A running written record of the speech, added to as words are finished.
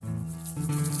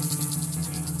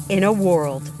In a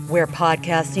world where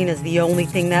podcasting is the only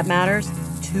thing that matters,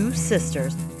 two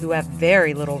sisters who have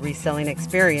very little reselling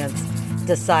experience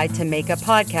decide to make a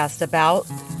podcast about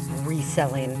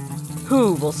reselling.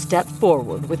 Who will step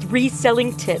forward with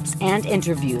reselling tips and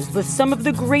interviews with some of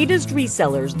the greatest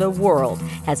resellers the world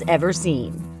has ever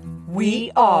seen?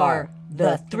 We are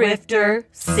the Thrifter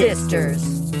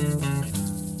Sisters.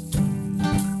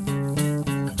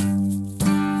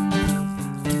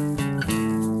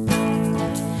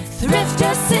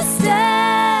 Thrifter Sisters!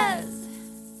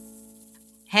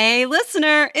 Hey,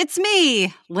 listener, it's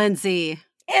me, Lindsay.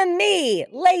 And me,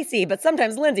 Lacey, but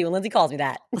sometimes Lindsay when Lindsay calls me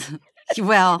that.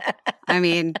 Well, I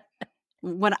mean,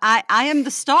 when I am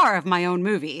the star of my own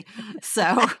movie,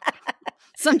 so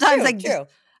sometimes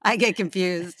I get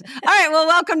confused. All right, well,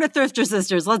 welcome to Thrifter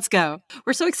Sisters. Let's go.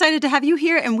 We're so excited to have you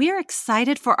here, and we are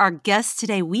excited for our guest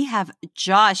today. We have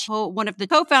Josh, one of the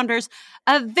co-founders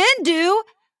of Vendoo,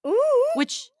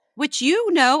 which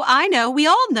you know, I know, we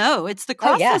all know. It's the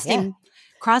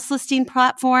cross-listing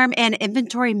platform and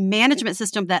inventory management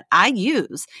system that I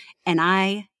use, and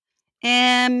I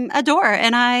adore.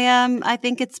 And I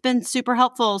think it's been super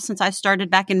helpful since I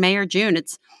started back in May or June.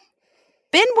 It's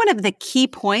been one of the key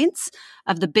points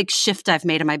of the big shift I've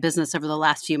made in my business over the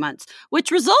last few months, which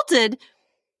resulted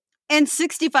in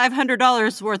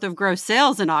 $6,500 worth of gross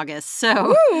sales in August.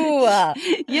 So,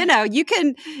 you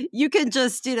can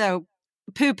just,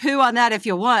 poo-poo on that if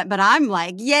you want, but I'm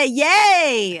like,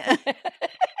 yay.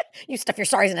 You stuff your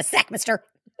sorries in a sack, mister.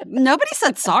 Nobody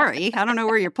said sorry. I don't know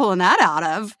where you're pulling that out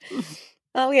of.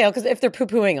 Oh, yeah, because if they're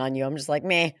poo-pooing on you, I'm just like,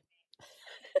 meh.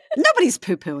 Nobody's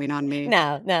poo-pooing on me.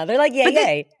 No, they're like,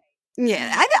 yay.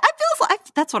 Yeah, I feel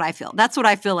like that's what I feel. That's what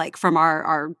I feel like from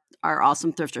our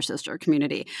awesome Thrifter Sister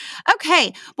community.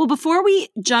 Okay, well, before we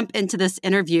jump into this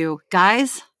interview,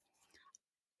 guys,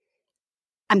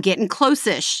 I'm getting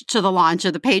close-ish to the launch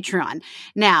of the Patreon.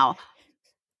 Now,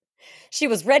 she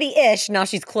was ready-ish. Now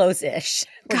she's close-ish.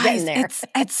 We're getting there.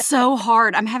 It's so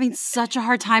hard. I'm having such a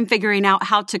hard time figuring out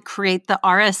how to create the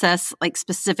RSS,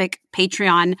 specific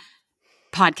Patreon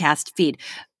podcast feed.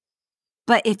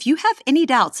 But if you have any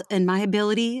doubts in my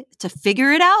ability to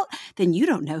figure it out, then you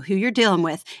don't know who you're dealing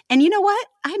with. And you know what?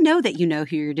 I know that you know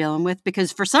who you're dealing with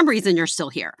because for some reason you're still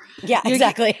here. Yeah,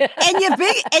 exactly.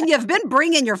 and you've been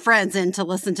bringing your friends in to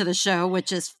listen to the show,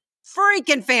 which is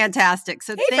freaking fantastic.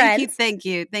 So thank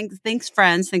you. Thanks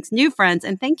friends, thanks new friends,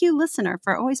 and thank you listener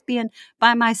for always being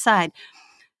by my side.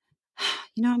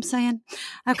 You know what I'm saying?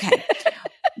 Okay.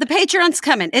 The Patreon's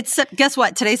coming. Guess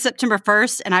what? Today's September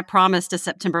 1st, and I promised a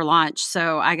September launch.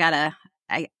 So I gotta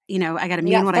mean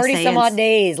what I say. 30 some odd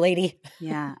days, lady.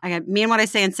 Yeah. I gotta mean what I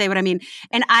say and say what I mean.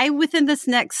 And I, within this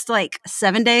next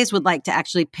 7 days, would like to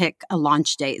actually pick a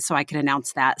launch date so I can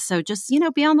announce that. So just,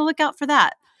 be on the lookout for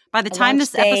that. By the time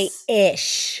this episode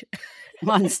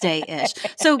launch day-ish.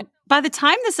 So by the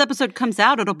time this episode comes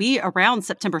out, it'll be around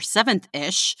September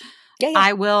 7th-ish. Yeah.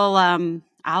 I will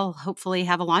I'll hopefully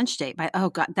have a launch date by, oh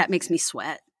God, that makes me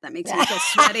sweat. That makes me feel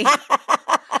sweaty.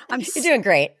 You're doing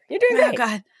great. You're doing great. Oh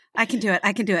God, I can do it.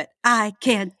 I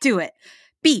can do it.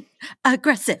 Be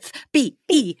aggressive. Be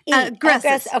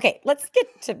aggressive. Okay, let's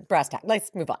get to brass tacks. Let's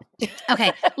move on.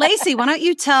 Okay. Lacey, why don't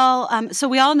you tell, so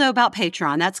we all know about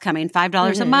Patreon. That's coming,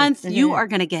 $5 a month. Mm-hmm. You are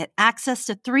going to get access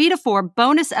to 3 to 4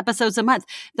 bonus episodes a month.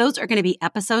 Those are going to be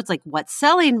episodes like what's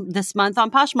selling this month on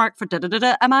Poshmark for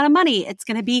amount of money. It's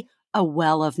going to be a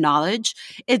well of knowledge.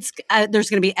 It's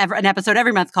there's going to be an episode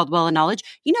every month called Well of Knowledge.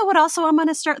 You know what also I'm going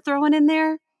to start throwing in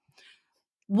there?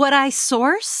 What I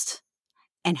sourced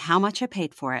and how much I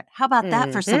paid for it. How about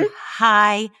that for some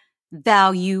high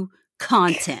value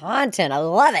content? I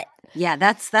love it. Yeah,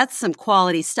 that's some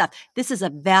quality stuff. This is a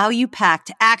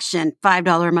value-packed action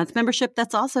 $5 a month membership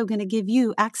that's also going to give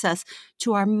you access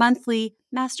to our monthly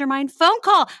mastermind phone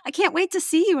call. I can't wait to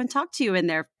see you and talk to you in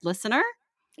there, listener.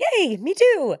 Yay, me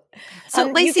too. So,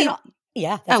 Lacey,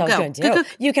 that's what I was going to do.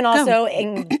 You can also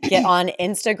get on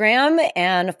Instagram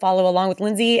and follow along with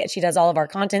Lindsay. She does all of our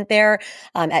content there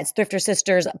at Thrifter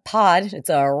Sisters Pod. It's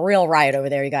a real riot over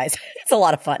there, you guys. It's a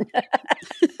lot of fun.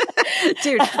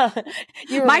 Dude,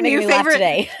 you were my new favorite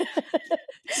today.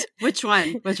 Which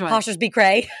one? Poshers Be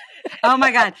Cray. Oh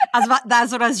my God.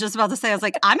 That's what I was just about to say. I was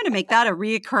like, I'm going to make that a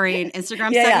reoccurring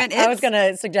Instagram segment. I was going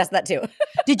to suggest that too.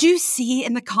 Did you see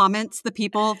in the comments the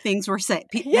things were saying?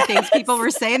 Things people were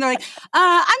saying? They're like,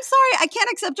 I'm sorry, I can't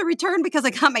accept a return because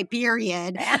I got my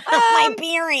period. My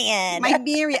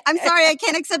period. I'm sorry, I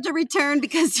can't accept a return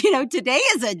because, today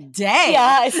is a day.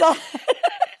 Yeah, I saw.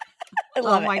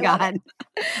 Oh my God.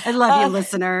 I love you,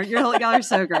 listener. Y'all are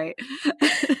so great.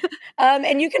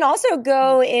 And you can also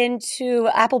go into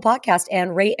Apple Podcast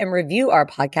and rate and review our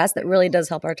podcast. That really does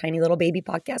help our tiny little baby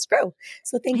podcast grow.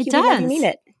 So thank you. We love you, mean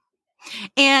it.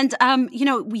 And,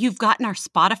 you've gotten our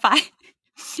Spotify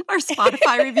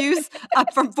reviews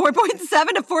up from 4.7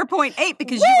 to 4.8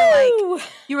 because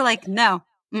you were like, no,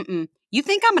 you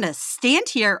think I'm going to stand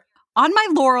here on my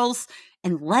laurels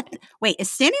and is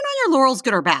standing on your laurels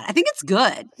good or bad? I think it's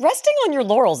good. Resting on your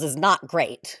laurels is not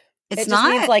great. It just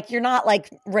means like you're not like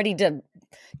ready to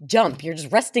jump. You're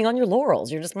just resting on your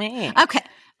laurels. You're just meh. Okay.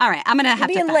 All right. I'm going to have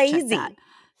to fact lazy. check that.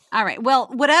 All right. Well,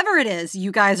 whatever it is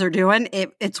you guys are doing,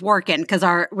 it's working because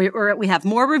we have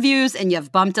more reviews and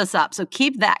you've bumped us up. So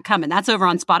keep that coming. That's over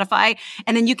on Spotify.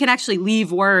 And then you can actually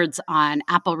leave words on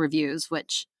Apple reviews,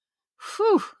 which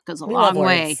goes a long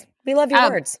way. We love your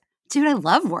words. Dude, I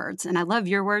love words. And I love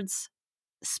your words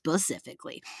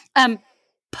specifically.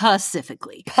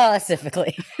 Pacifically.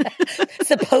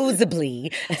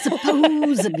 Supposedly.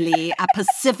 I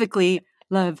pacifically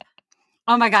love.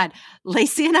 Oh my God.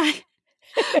 Lacey and I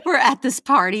were at this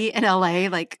party in LA,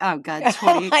 like, oh God,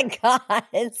 20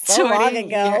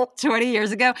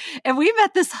 years ago. And we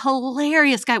met this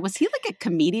hilarious guy. Was he like a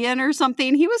comedian or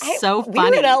something? He was so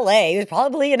funny. We were in LA. He was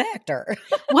probably an actor.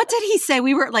 What did he say?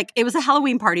 We were like, it was a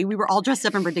Halloween party. We were all dressed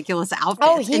up in ridiculous outfits.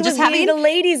 Oh, he was having the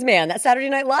ladies' man, that Saturday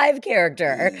Night Live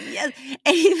character. Yes.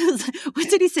 And he was, what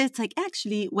did he say? It's like,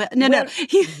 actually, a line.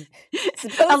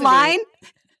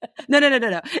 No.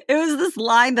 It was this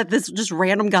line that this just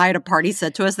random guy at a party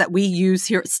said to us that we use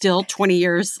here still 20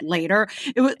 years later.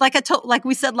 It was like like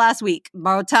we said last week,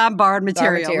 borrowed time, borrowed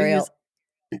material.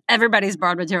 Everybody's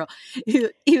borrowed material.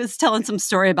 He was telling some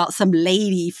story about some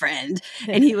lady friend,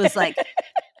 and he was like,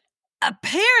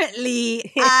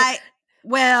 apparently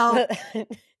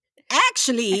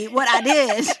actually what I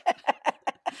did,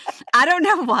 I don't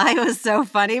know why it was so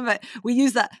funny, but we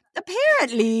use that.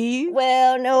 Apparently.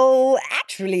 Well, no,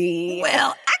 actually.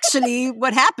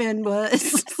 What happened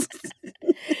was.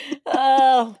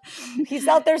 Oh, he's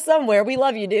out there somewhere. We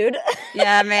love you, dude.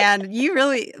 Yeah, man.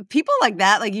 People like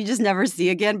that, like you just never see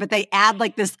again, but they add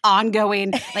like this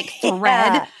ongoing like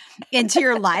thread into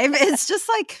your life. It's just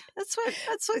like, that's what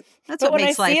makes life. When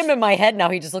I see him in my head now,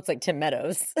 he just looks like Tim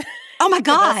Meadows. Oh my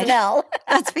God.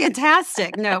 That's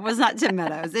fantastic. No, it was not Tim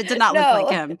Meadows. It did not look like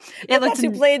him. That's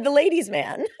who played the ladies'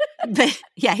 man.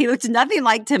 Yeah, he looked nothing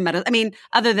like Tim Meadows. I mean,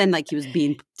 other than like he was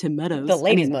being Tim Meadows. The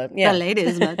ladies' man. Yeah. The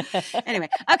ladies' man. Anyway,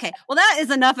 okay. Well, that is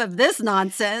enough of this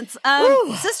nonsense.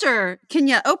 Sister, can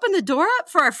you open the door up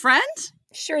for our friend?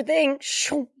 Sure thing.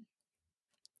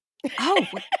 Oh,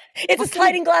 it's a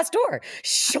sliding glass door.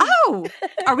 Oh,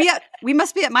 we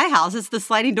must be at my house. It's the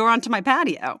sliding door onto my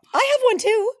patio. I have one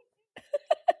too.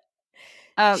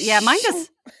 Oh, yeah, mine does.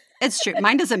 It's true.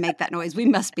 Mine doesn't make that noise. We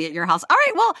must be at your house. All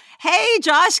right. Well, hey,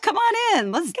 Josh, come on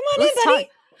in. Let's buddy.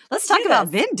 Let's talk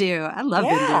about Vendoo. I love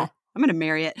Vendoo. I'm going to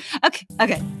marry it. Okay.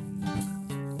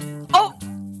 Oh,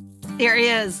 there he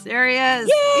is. Yay!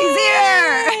 He's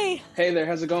here. Hey there.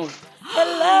 How's it going?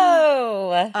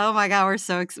 Hello. Oh my God, we're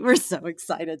so excited. We are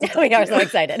so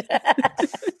excited.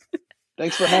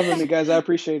 Thanks for having me, guys. I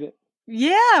appreciate it.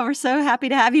 Yeah, we're so happy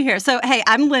to have you here. So, hey,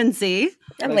 I'm Lindsay.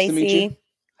 I'm Lacey. To meet you.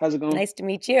 How's it going? Nice to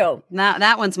meet you. Now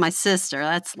that one's my sister.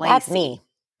 That's Lacey. That's me.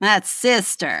 That's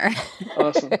sister.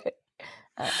 Awesome.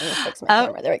 Let me fix my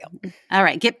camera. There we go. All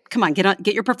right, get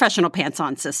your professional pants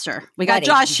on, sister. We got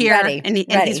Josh here, and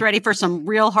he's ready for some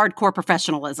real hardcore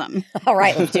professionalism. All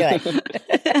right, let's do it.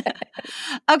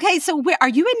 Okay, so where are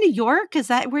you in New York? Is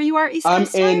that where you are? East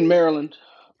Coast time? In Maryland.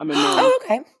 Oh,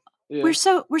 okay. Yeah. We're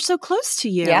so close to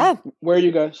you. Yeah. Where are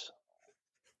you guys?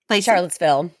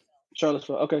 Charlottesville.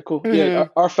 Okay, cool. Mm-hmm. Yeah,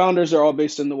 our founders are all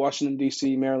based in the Washington,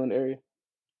 D.C., Maryland area.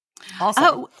 Awesome.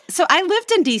 Oh, so I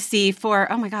lived in DC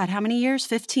for, oh my God, how many years?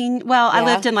 15? Well, yeah.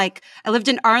 I lived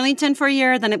in Arlington for a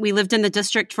year. Then we lived in the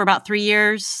district for about 3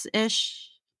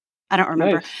 years-ish. I don't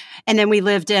remember. Nice. And then we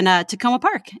lived in Tacoma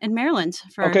Park in Maryland.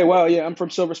 Okay, wow. Yeah, I'm from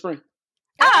Silver Spring.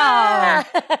 Oh,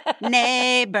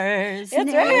 neighbors.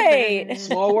 That's right.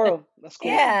 Small world. That's cool.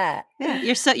 Yeah.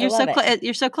 You're so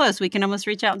close. We can almost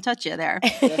reach out and touch you there.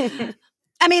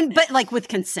 I mean, but like with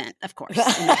consent, of course.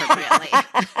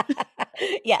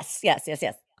 Yes.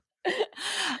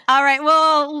 All right.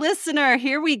 Well, listener,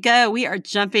 here we go. We are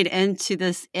jumping into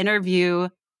this interview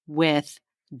with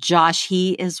Josh.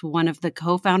 He is one of the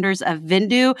co-founders of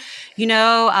Vendoo. You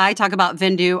know, I talk about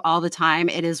Vendoo all the time.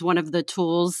 It is one of the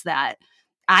tools that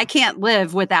I can't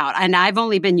live without. And I've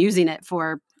only been using it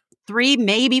for 3,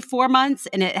 maybe 4 months.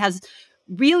 And it has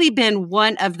really been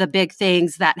one of the big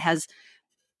things that has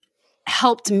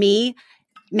helped me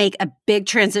make a big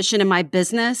transition in my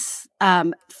business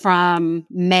from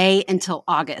May until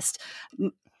August.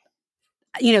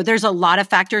 there's a lot of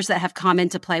factors that have come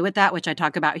into play with that, which I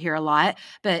talk about here a lot.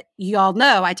 But you all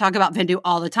know I talk about Vendoo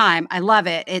all the time. I love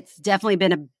it. It's definitely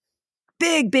been a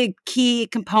big key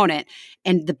component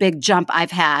and the big jump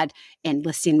I've had in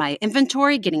listing my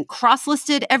inventory, getting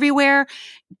cross-listed everywhere,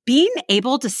 being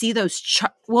able to see those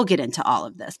we'll get into all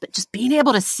of this, but just being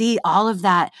able to see all of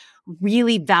that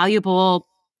really valuable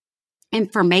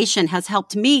information has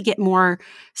helped me get more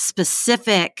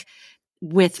specific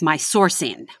with my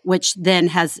sourcing, which then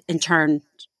has in turn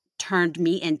turned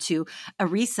me into a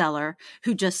reseller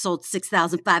who just sold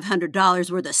 $6,500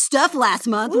 worth of stuff last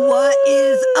month. Woo! What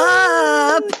is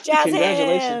up? Jazz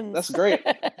Congratulations. hands. That's great.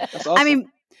 That's awesome. I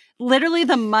mean, literally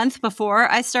the month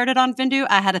before I started on Vendoo,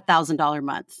 I had $1,000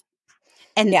 month.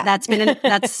 And that's been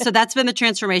the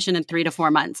transformation in 3 to 4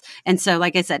 months. And so,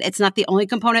 like I said, it's not the only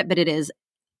component, but it is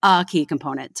a key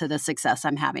component to the success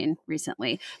I'm having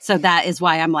recently. So that is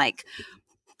why I'm a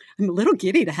little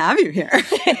giddy to have you here.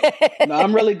 No,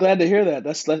 I'm really glad to hear that.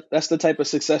 That's the type of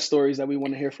success stories that we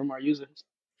want to hear from our users.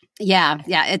 Yeah,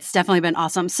 it's definitely been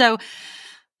awesome. So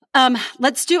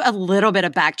let's do a little bit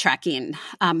of backtracking.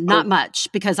 Not much,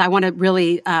 because I want to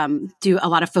really do a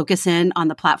lot of focus in on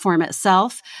the platform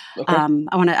itself. Okay.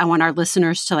 I want our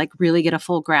listeners to really get a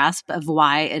full grasp of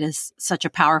why it is such a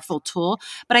powerful tool.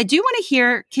 But I do want to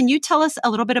hear, can you tell us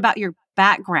a little bit about your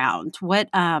background? What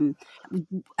were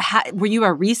you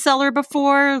a reseller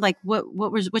before?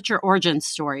 What's your origin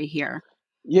story here?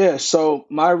 Yeah, so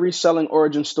my reselling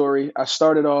origin story, I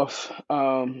started off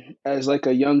as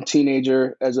a young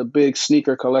teenager as a big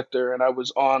sneaker collector, and I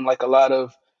was on a lot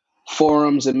of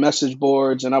forums and message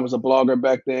boards, and I was a blogger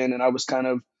back then, and I was kind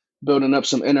of building up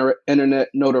some internet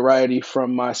notoriety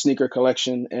from my sneaker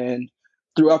collection. And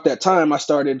throughout that time, I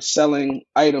started selling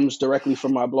items directly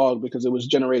from my blog because it was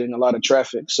generating a lot of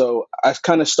traffic. So I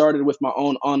kind of started with my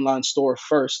own online store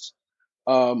first.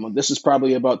 This is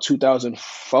probably about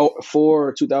 2004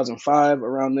 or 2005,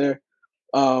 around there.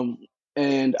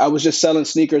 And I was just selling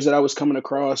sneakers that I was coming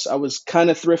across. I was kind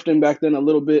of thrifting back then a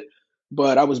little bit,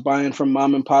 but I was buying from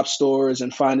mom and pop stores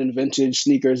and finding vintage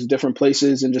sneakers at different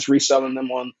places and just reselling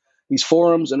them on these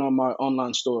forums and on my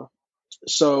online store.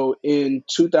 So in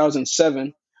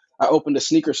 2007, I opened a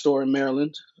sneaker store in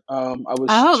Maryland. I was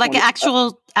an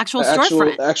actual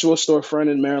storefront. Actual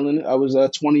storefront in Maryland. I was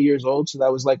 20 years old, so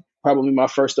that was probably my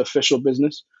first official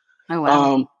business. Oh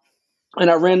wow!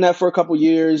 And I ran that for a couple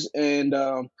years, and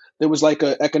there was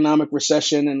an economic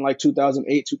recession in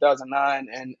 2008, 2009,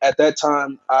 and at that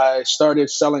time I started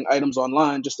selling items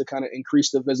online just to kind of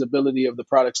increase the visibility of the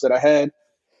products that I had.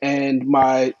 And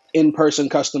my in-person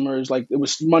customers,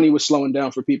 money was slowing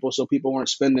down for people, so people weren't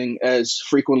spending as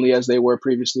frequently as they were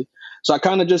previously. So I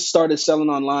kind of just started selling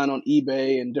online on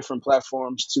eBay and different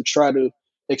platforms to try to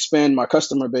expand my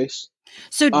customer base.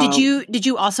 So did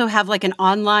you also have an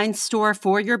online store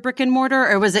for your brick and mortar,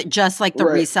 or was it just the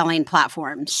reselling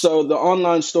platforms? So the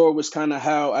online store was kind of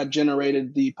how I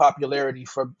generated the popularity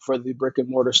for the brick and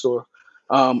mortar store.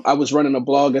 I was running a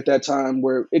blog at that time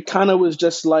where it kind of was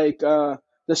just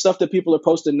the stuff that people are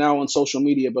posting now on social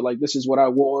media, but this is what I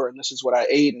wore and this is what I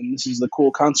ate and this is the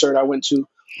cool concert I went to.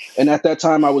 And at that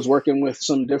time I was working with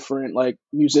some different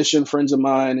musician friends of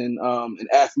mine and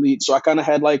athletes. So I kind of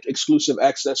had exclusive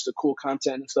access to cool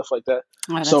content and stuff like that.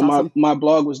 Oh, so awesome. my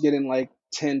blog was getting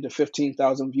 10 to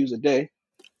 15,000 views a day.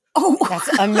 Oh,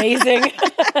 that's amazing.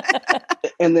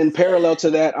 And then parallel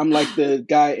to that, I'm the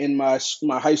guy in my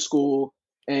high school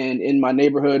and in my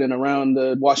neighborhood and around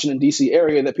the Washington, D.C.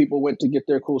 area that people went to get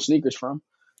their cool sneakers from.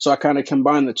 So I kind of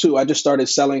combined the two. I just started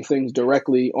selling things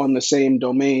directly on the same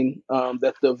domain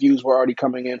that the views were already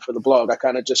coming in for the blog. I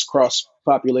kind of just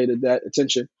cross-populated that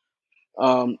attention.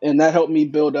 And that helped me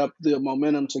build up the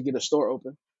momentum to get a store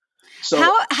open. So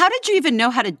how did you even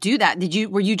know how to do that?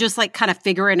 Were you just kind of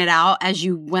figuring it out as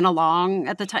you went along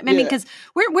at the time? I mean, because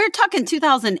we're talking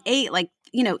 2008,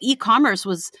 e-commerce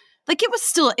was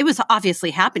it was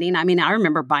obviously happening. I mean, I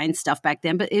remember buying stuff back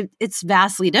then, but it's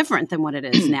vastly different than what it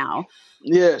is now.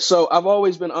 Yeah. So I've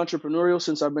always been entrepreneurial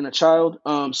since I've been a child.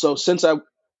 So since I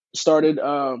started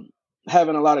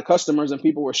having a lot of customers and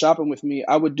people were shopping with me,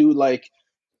 I would do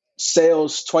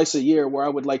sales twice a year where I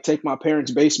would take my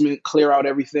parents' basement, clear out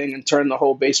everything and turn the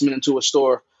whole basement into a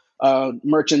store,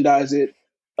 merchandise it,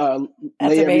 lay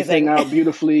everything out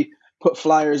beautifully, put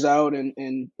flyers out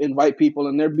and invite people.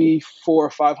 And there'd be 400 or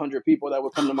 500 people that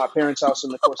would come to my parents' house in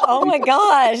the course of a week. Oh my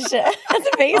gosh. That's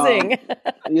amazing.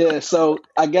 Yeah. So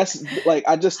I guess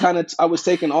I just I was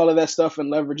taking all of that stuff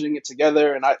and leveraging it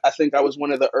together. And I think I was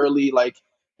one of the early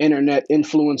internet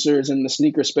influencers in the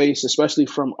sneaker space, especially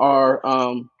from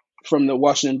from the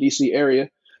Washington, D.C. area.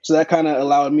 So that kind of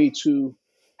allowed me to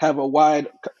have a wide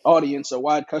audience, a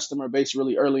wide customer base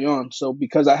really early on. So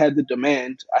because I had the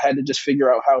demand, I had to just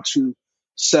figure out how to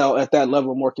sell at that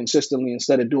level more consistently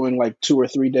instead of doing like 2 or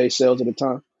 3 day sales at a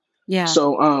time. Yeah.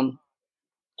 So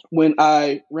when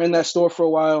I ran that store for a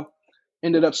while,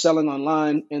 ended up selling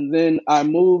online, and then I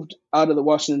moved out of the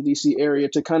Washington D.C. area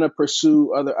to kind of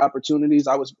pursue other opportunities.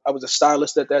 I was a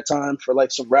stylist at that time for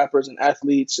like some rappers and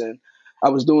athletes, and I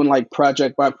was doing like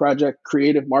project by project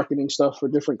creative marketing stuff for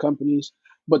different companies.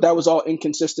 But that was all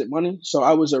inconsistent money, so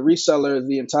I was a reseller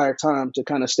the entire time to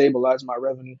kind of stabilize my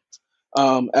revenue.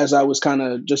 As I was kind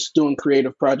of just doing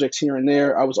creative projects here and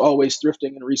there, I was always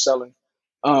thrifting and reselling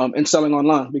and selling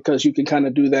online because you can kind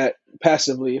of do that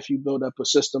passively if you build up a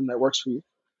system that works for you.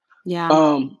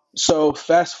 Yeah. So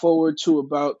fast forward to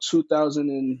about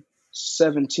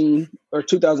 2017 or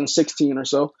 2016 or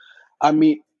so, I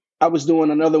was doing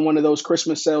another one of those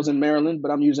Christmas sales in Maryland, but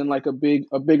I'm using like a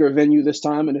bigger venue this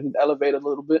time, and it had elevated a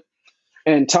little bit.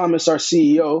 And Thomas, our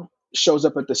CEO, shows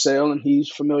up at the sale, and he's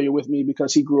familiar with me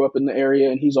because he grew up in the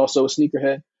area, and he's also a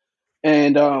sneakerhead.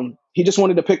 And he just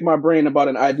wanted to pick my brain about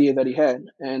an idea that he had.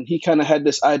 And he kind of had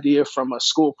this idea from a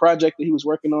school project that he was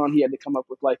working on. He had to come up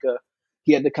with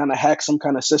he had to kind of hack some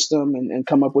kind of system and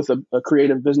come up with a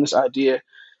creative business idea.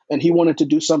 And he wanted to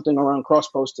do something around cross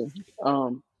posting.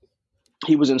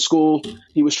 He was in school.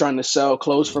 He was trying to sell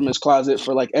clothes from his closet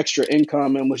for like extra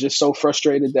income and was just so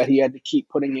frustrated that he had to keep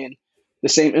putting in the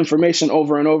same information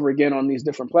over and over again on these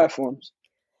different platforms.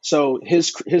 So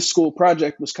his school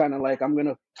project was kind of like, I'm going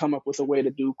to come up with a way to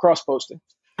do cross posting.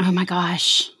 Oh my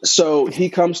gosh. So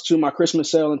he comes to my Christmas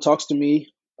sale and talks to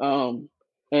me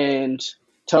and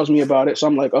tells me about it. So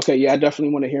I'm like, okay, yeah, I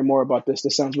definitely want to hear more about this.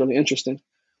 This sounds really interesting.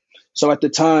 So at the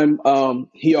time,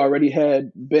 he already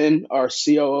had Ben, our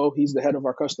COO. He's the head of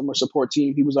our customer support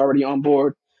team. He was already on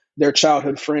board. They're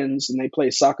childhood friends, and they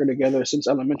played soccer together since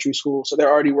elementary school. So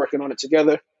they're already working on it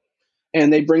together.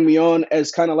 And they bring me on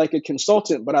as kind of like a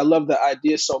consultant, but I love the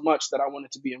idea so much that I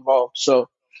wanted to be involved. So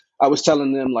I was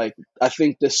telling them, like, I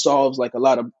think this solves like a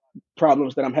lot of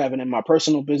problems that I'm having in my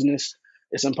personal business.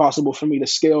 It's impossible for me to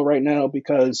scale right now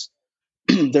because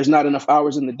there's not enough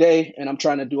hours in the day, and I'm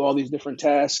trying to do all these different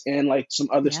tasks and like some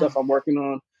other stuff I'm working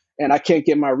on, and I can't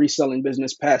get my reselling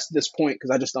business past this point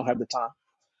because I just don't have the time.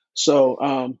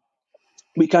 So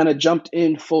we kind of jumped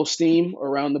in full steam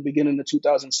around the beginning of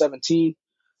 2017.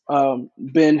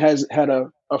 Ben has had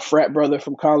a frat brother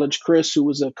from college, Chris, who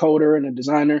was a coder and a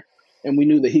designer, and we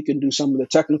knew that he could do some of the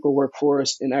technical work for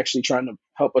us in actually trying to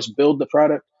help us build the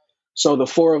product. So the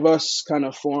four of us kind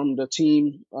of formed a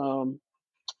team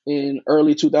in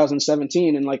early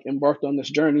 2017 and like embarked on this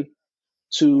journey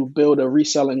to build a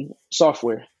reselling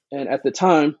software. And at the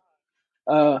time,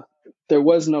 there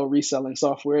was no reselling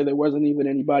software. There wasn't even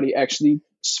anybody actually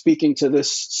speaking to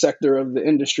this sector of the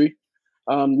industry.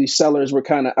 These sellers were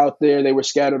kind of out there. They were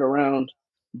scattered around,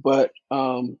 but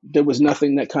there was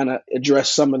nothing that kind of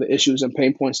addressed some of the issues and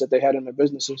pain points that they had in their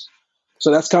businesses.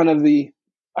 So that's kind of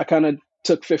I kind of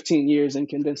took 15 years and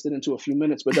condensed it into a few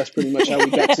minutes, but that's pretty much how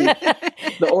we got to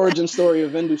the origin story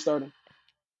of Vendoo starting.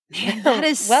 Man, that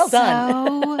is well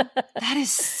done. That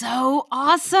is so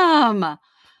awesome.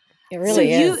 It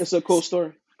really is. It's a cool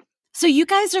story. So you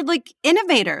guys are like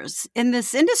innovators in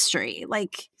this industry,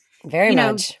 like very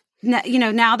much.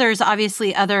 Now there's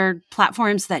obviously other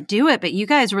platforms that do it, but you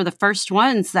guys were the first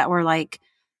ones that were like,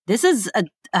 this is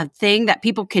a thing that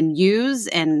people can use,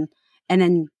 and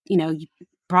then you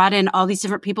brought in all these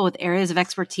different people with areas of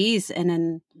expertise, and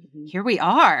then here we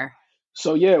are.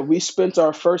 So yeah, we spent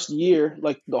our first year,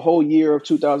 like the whole year of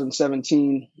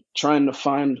 2017, trying to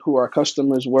find who our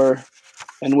customers were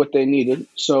and what they needed.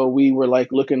 So we were like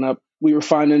we were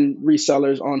finding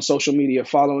resellers on social media,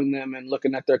 following them and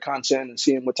looking at their content and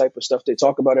seeing what type of stuff they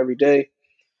talk about every day.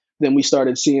 Then we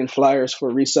started seeing flyers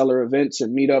for reseller events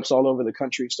and meetups all over the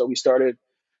country. So we started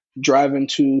driving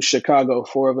to Chicago,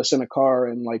 four of us in a car,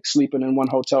 and like sleeping in one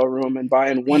hotel room and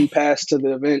buying one pass to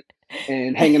the event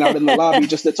and hanging out in the lobby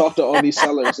just to talk to all these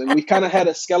sellers. And we kind of had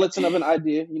a skeleton of an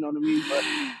idea, you know what I mean? But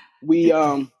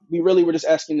we really were just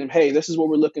asking them, hey, this is what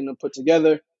we're looking to put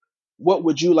together. What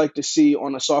would you like to see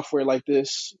on a software like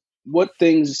this? What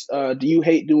things do you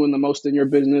hate doing the most in your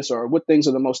business, or what things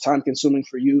are the most time consuming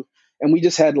for you? And we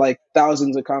just had like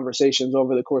thousands of conversations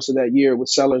over the course of that year with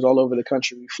sellers all over the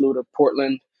country. We flew to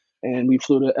Portland, and we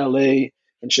flew to LA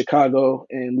and Chicago,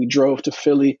 and we drove to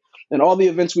Philly, and all the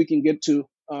events we can get to.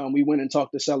 We went and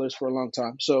talked to sellers for a long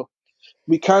time. So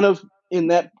we kind of, in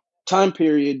that time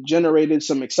period, generated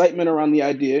some excitement around the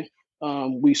idea.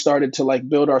 We started to like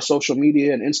build our social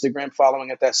media and Instagram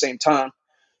following at that same time.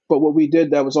 But what we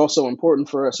did that was also important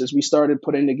for us is we started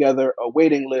putting together a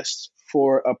waiting list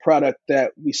for a product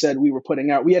that we said we were putting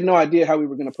out. We had no idea how we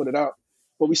were going to put it out,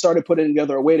 but we started putting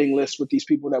together a waiting list with these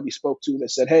people that we spoke to that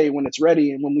said, hey, when it's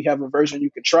ready and when we have a version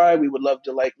you can try, we would love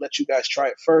to like let you guys try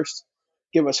it first,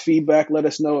 give us feedback, let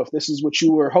us know if this is what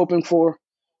you were hoping for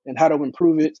and how to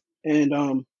improve it.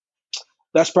 And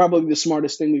that's probably the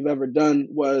smartest thing we've ever done,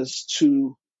 was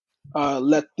to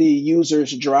let the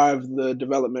users drive the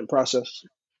development process.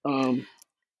 I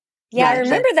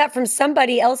remember that from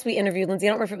somebody else we interviewed, Lindsay. I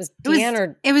don't remember if it was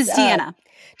Dan it was Deanna.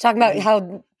 Talking about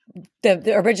how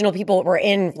the original people were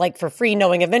in like for free,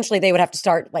 knowing eventually they would have to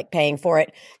start like paying for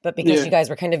it. But because you guys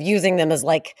were kind of using them as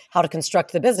like how to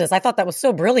construct the business, I thought that was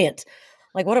so brilliant.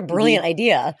 Like, what a brilliant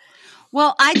idea.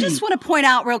 Well, I just want to point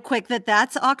out real quick that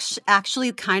that's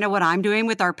actually kind of what I'm doing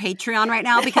with our Patreon right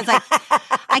now, because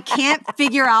I can't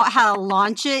figure out how to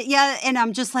launch it yet. And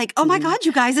I'm just like, oh my God,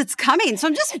 you guys, it's coming. So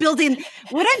I'm just building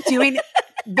what I'm doing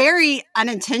very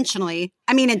unintentionally.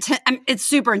 I mean, it's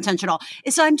super intentional.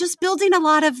 So I'm just building a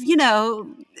lot of,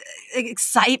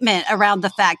 excitement around the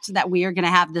fact that we are going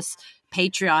to have this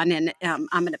Patreon, and I'm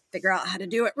going to figure out how to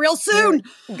do it real soon.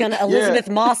 You're going to Elizabeth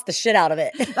Moss the shit out of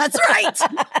it. That's right.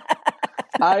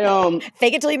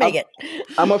 Fake it till you make it.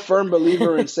 I'm a firm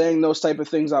believer in saying those type of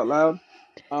things out loud,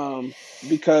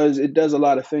 because it does a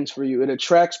lot of things for you. It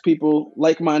attracts people,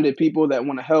 like-minded people that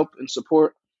want to help and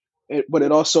support, but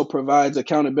it also provides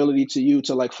accountability to you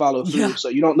to like follow through, so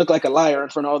you don't look like a liar in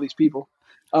front of all these people.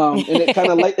 And it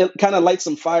kind of lights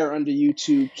some fire under you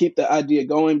to keep the idea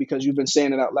going, because you've been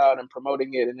saying it out loud and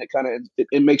promoting it, and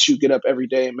it makes you get up every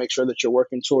day and make sure that you're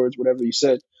working towards whatever you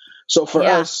said. So for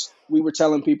us, we were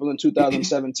telling people in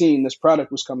 2017 this product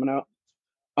was coming out.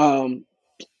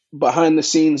 Behind the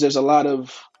scenes, there's a lot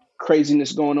of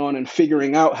craziness going on and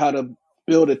figuring out how to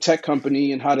build a tech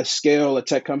company and how to scale a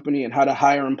tech company and how to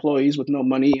hire employees with no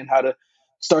money and how to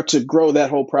start to grow that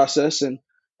whole process and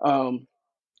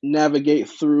navigate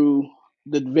through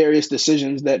the various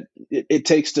decisions that it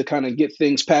takes to kind of get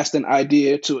things past an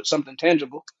idea to something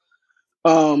tangible.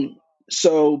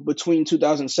 So between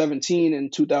 2017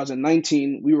 and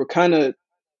 2019, we were kind of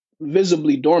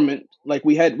visibly dormant. Like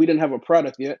we didn't have a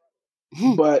product yet,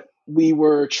 but we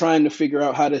were trying to figure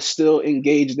out how to still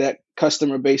engage that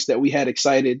customer base that we had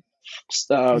excited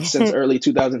since early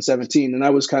 2017. And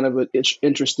that was kind of an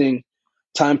interesting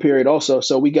time period also.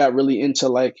 So we got really into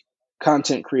like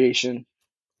content creation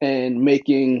and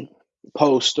making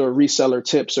post or reseller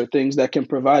tips or things that can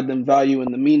provide them value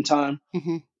in the meantime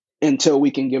until we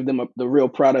can give them the real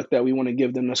product that we want to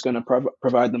give them that's going to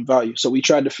provide them value. So we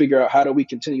tried to figure out how do we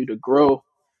continue to grow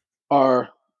our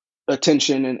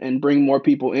attention and bring more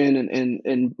people in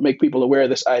and make people aware of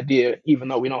this idea, even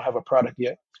though we don't have a product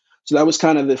yet. So that was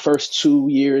kind of the first 2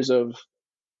 years of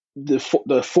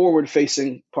the forward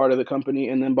facing part of the company.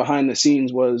 And then behind the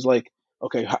scenes was like,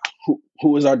 okay,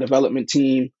 who is our development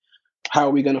team? How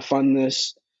are we going to fund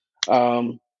this?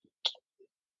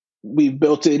 We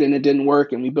built it and it didn't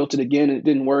work, and we built it again and it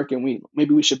didn't work, and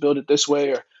maybe we should build it this way,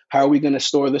 or how are we going to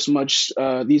store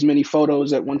these many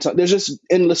photos at one time? There's just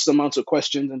endless amounts of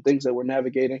questions and things that we're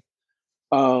navigating.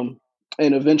 And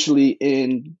eventually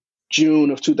in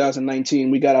June of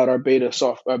 2019, we got out our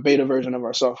beta version of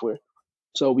our software.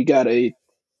 So we got a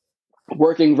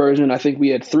working version. I think we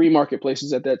had 3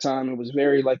 marketplaces at that time. It was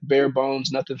very like bare bones,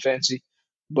 nothing fancy,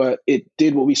 but it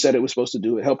did what we said it was supposed to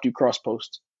do. It helped you cross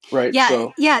post. Right.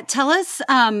 Yeah. Tell us,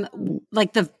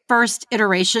 like the first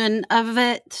iteration of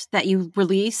it that you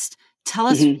released. Tell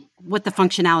us what the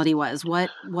functionality was.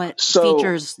 What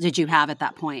features did you have at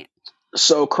that point?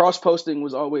 So cross posting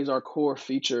was always our core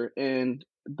feature, and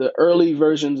the early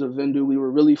versions of Vendoo, we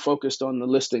were really focused on the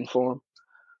listing form,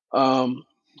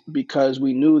 because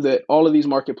we knew that all of these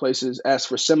marketplaces ask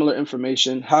for similar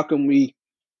information. How can we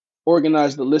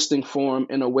organize the listing form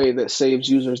in a way that saves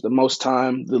users the most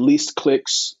time, the least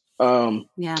clicks,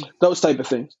 those type of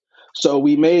things. So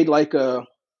we made like a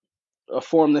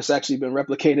form that's actually been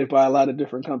replicated by a lot of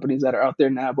different companies that are out there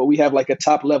now, but we have like a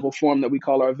top level form that we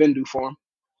call our Vendoo form.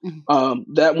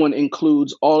 That one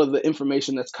includes all of the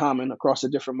information that's common across the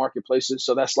different marketplaces.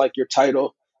 So that's like your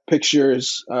title,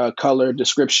 pictures, color,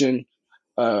 description,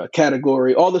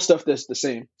 category, all the stuff that's the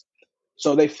same.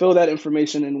 So they fill that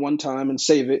information in one time and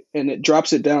save it, and it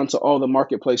drops it down to all the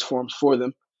marketplace forms for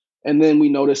them. And then we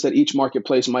notice that each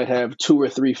marketplace might have 2 or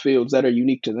 3 fields that are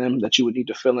unique to them that you would need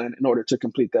to fill in order to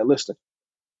complete that listing.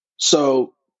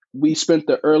 So we spent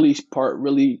the early part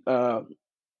really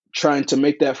trying to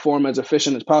make that form as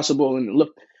efficient as possible. And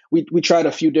look, we tried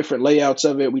a few different layouts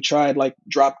of it. We tried like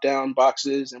drop down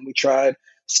boxes, and we tried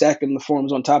stacking the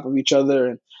forms on top of each other,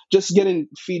 and just getting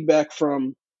feedback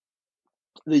from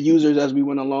the users as we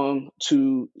went along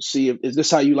to see is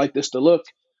this how you like this to look?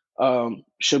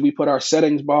 Should we put our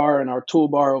settings bar and our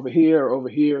toolbar over here or over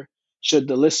here? Should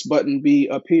the list button be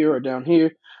up here or down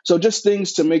here? So just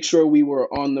things to make sure we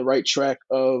were on the right track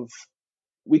of,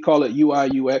 we call it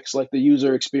UI UX, like the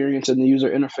user experience and the user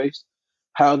interface,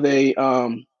 how they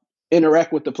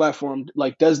interact with the platform.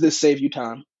 Like, does this save you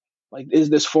time? Like, is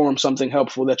this form something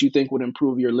helpful that you think would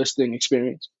improve your listing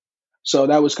experience? So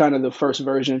that was kind of the first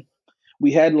version.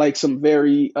 We had like some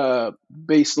very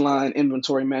baseline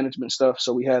inventory management stuff.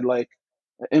 So we had like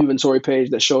an inventory page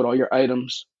that showed all your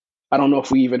items. I don't know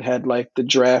if we even had like the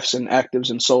drafts and actives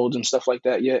and solds and stuff like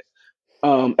that yet.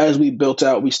 As we built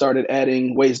out, we started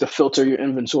adding ways to filter your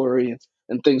inventory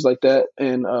and things like that,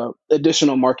 and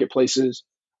additional marketplaces.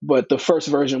 But the first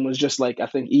version was just like, I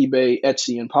think, eBay,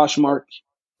 Etsy, and Poshmark.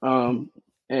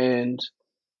 And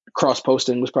cross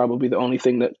posting was probably the only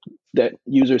thing that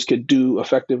users could do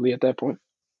effectively at that point.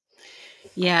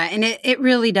 Yeah. And it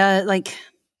really does. Like,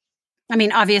 I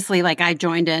mean, obviously, like I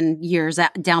joined in years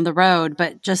down the road,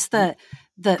 but just the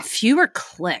fewer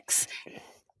clicks,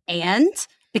 and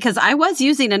because I was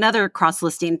using another cross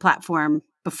listing platform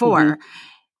before,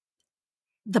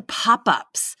 the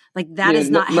pop-ups, like that is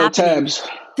not happening. Tabs.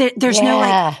 There's no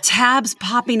like tabs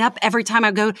popping up every time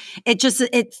I go. It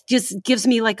just gives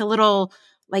me like a little,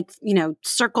 like,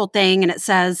 circle thing, and it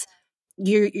says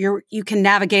you can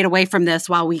navigate away from this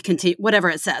while we continue, whatever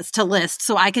it says, to list.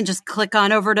 So I can just click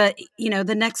on over to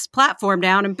the next platform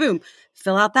down, and boom,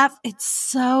 fill out that. It's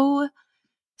so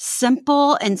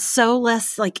simple and so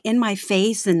less like in my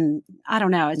face, and I don't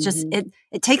know. It's just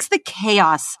it takes the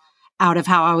chaos out of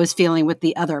how I was feeling with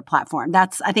the other platform. I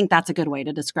think that's a good way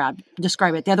to describe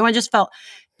it. The other one just felt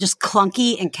just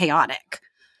clunky and chaotic.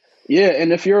 Yeah,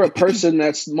 and if you're a person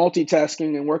that's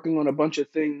multitasking and working on a bunch of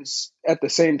things at the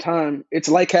same time, it's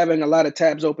like having a lot of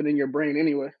tabs open in your brain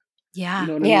anyway. Yeah. You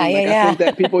know what I mean? I think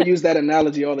that people use that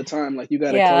analogy all the time. Like, you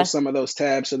got to close some of those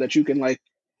tabs so that you can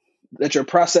that your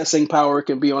processing power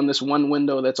can be on this one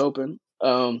window that's open.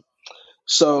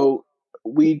 So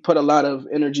we put a lot of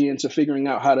energy into figuring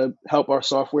out how to help our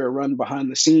software run behind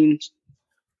the scenes.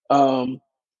 The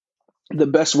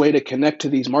best way to connect to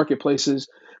these marketplaces.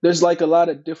 There's like a lot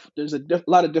of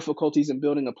lot of difficulties in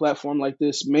building a platform like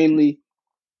this. Mainly,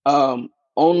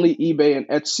 only eBay and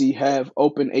Etsy have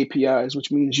open APIs,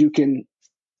 which means you can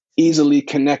easily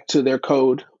connect to their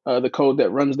code, the code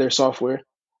that runs their software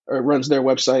or runs their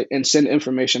website, and send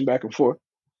information back and forth.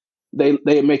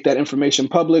 They make that information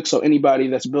public, so anybody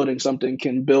that's building something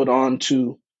can build on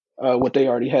to what they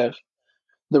already have.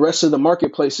 The rest of the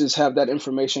marketplaces have that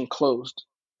information closed.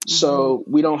 So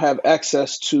we don't have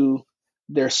access to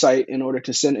their site in order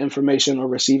to send information or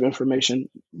receive information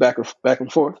back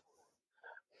and forth.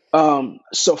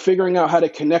 So figuring out how to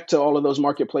connect to all of those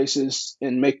marketplaces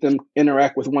and make them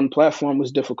interact with one platform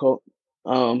was difficult.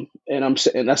 And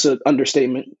that's an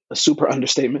understatement, a super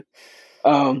understatement.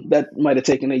 That might have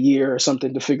taken a year or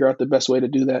something to figure out the best way to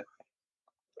do that.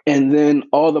 And then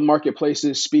all the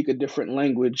marketplaces speak a different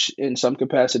language in some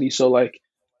capacity. So like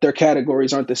their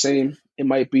categories aren't the same. It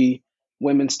might be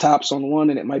women's tops on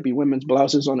one, and it might be women's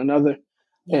blouses on another.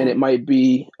 Yeah. And it might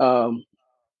be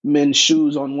men's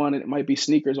shoes on one, and it might be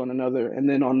sneakers on another. And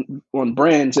then on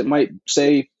brands, it might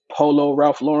say Polo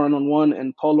Ralph Lauren on one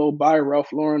and Polo by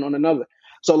Ralph Lauren on another.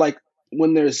 So like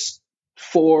when there's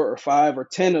 4 or 5 or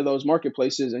 10 of those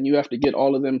marketplaces, and you have to get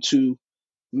all of them to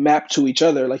map to each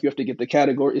other, like you have to get the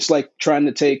category. It's like trying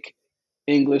to take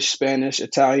English, Spanish,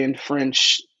 Italian,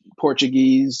 French,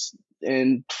 Portuguese,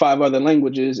 and 5 other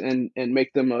languages and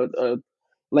make them a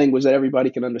language that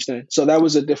everybody can understand. So that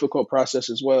was a difficult process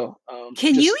as well.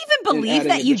 Can you even believe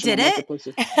that you did it?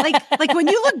 like when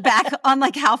you look back on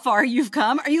like how far you've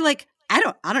come, are you like, I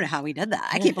don't know how we did that.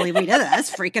 I can't believe we did that. That's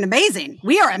freaking amazing.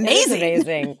 We are amazing.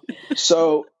 Amazing.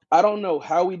 So I don't know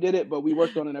how we did it, but we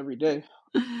worked on it every day.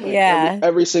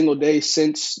 Every single day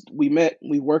since we met,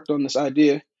 we worked on this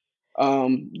idea.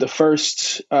 The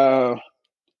first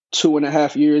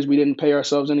 2.5 years, we didn't pay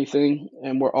ourselves anything,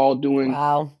 and we're all doing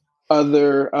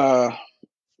other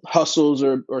hustles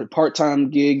or part-time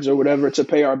gigs or whatever to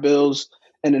pay our bills,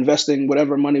 and investing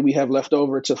whatever money we have left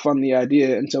over to fund the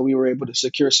idea until we were able to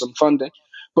secure some funding.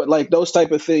 But like those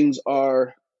type of things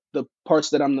are the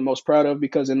parts that I'm the most proud of,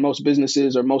 because in most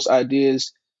businesses or most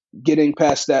ideas, getting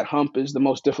past that hump is the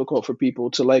most difficult for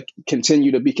people to like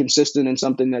continue to be consistent in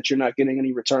something that you're not getting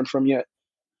any return from yet.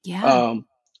 Yeah.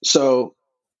 So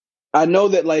I know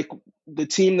that like the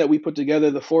team that we put together,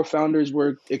 the 4 founders,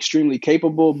 were extremely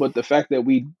capable, but the fact that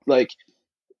we like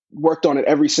worked on it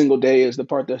every single day is the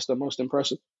part that's the most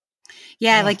impressive.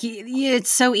 Yeah. Like it's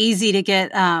so easy to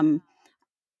get,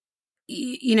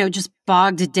 just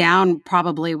bogged down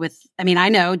probably with, I mean, I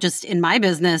know just in my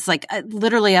business, like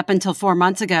literally up until 4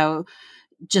 months ago,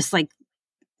 just like,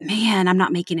 man, I'm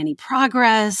not making any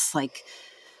progress. Like,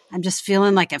 I'm just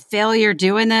feeling like a failure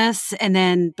doing this. And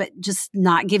then, but just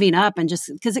not giving up, and just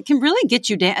because it can really get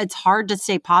you down. It's hard to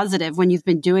stay positive when you've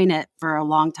been doing it for a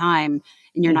long time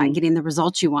and you're not getting the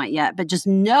results you want yet. But just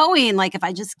knowing, like, if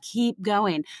I just keep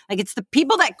going, like, it's the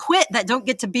people that quit that don't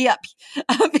get to be up here.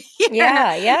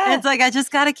 Yeah. Yeah. It's like, I just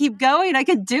got to keep going. I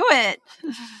can do it.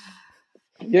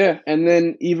 Yeah. And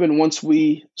then even once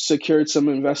we secured some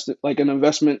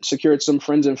investment, secured some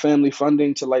friends and family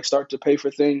funding to like start to pay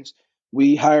for things,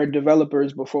 we hired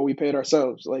developers before we paid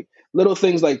ourselves. Like little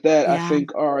things like that, I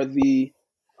think are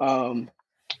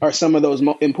are some of those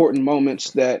important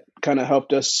moments that kind of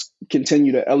helped us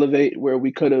continue to elevate where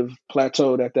we could have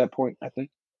plateaued at that point, I think.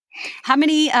 How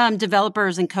many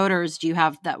developers and coders do you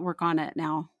have that work on it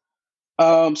now?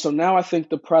 So now I think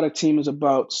the product team is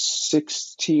about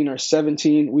 16 or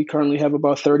 17. We currently have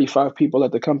about 35 people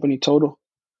at the company total.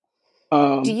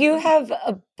 Do you have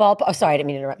a ballpark? Oh, sorry, I didn't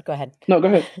mean to interrupt. Go ahead. No, go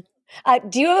ahead.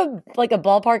 Do you have like a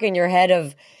ballpark in your head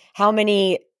of how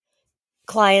many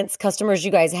customers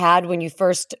you guys had when you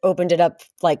first opened it up,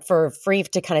 like for free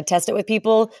to kind of test it with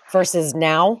people versus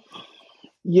now?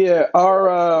 Yeah,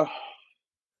 our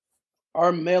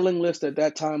mailing list at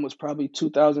that time was probably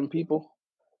 2,000 people.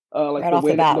 Like right the off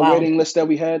the bat, wow. waiting list that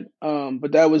we had.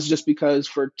 But that was just because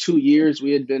for 2 years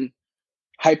we had been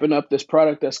hyping up this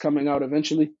product that's coming out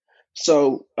eventually.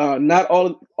 So not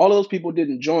all of those people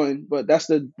didn't join, but that's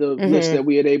the list that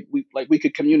we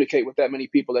could communicate with that many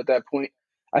people at that point.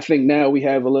 I think now we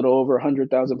have a little over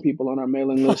 100,000 people on our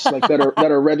mailing list, like that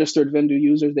are registered Vendoo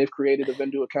users. They've created a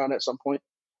Vendoo account at some point.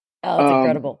 Oh, that's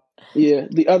incredible. Yeah,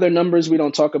 the other numbers we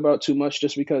don't talk about too much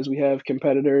just because we have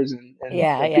competitors and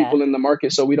people in the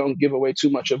market, so we don't give away too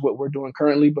much of what we're doing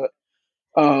currently. But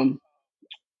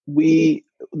the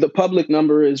public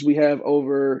number is we have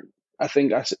over, I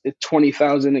think,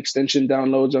 20,000 extension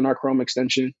downloads on our Chrome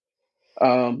extension.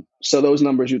 So those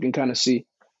numbers you can kind of see.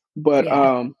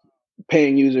 But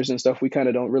paying users and stuff, we kind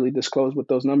of don't really disclose what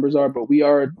those numbers are, but we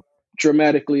are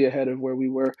dramatically ahead of where we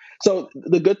were. So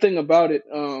the good thing about it,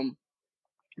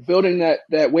 building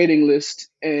that waiting list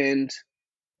and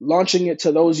launching it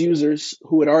to those users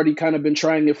who had already kind of been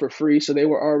trying it for free. So they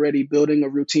were already building a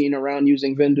routine around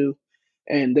using Vendoo,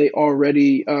 and they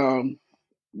already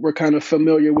were kind of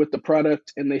familiar with the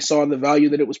product, and they saw the value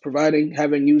that it was providing,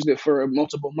 having used it for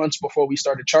multiple months before we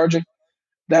started charging.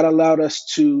 That allowed us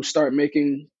to start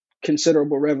making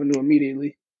considerable revenue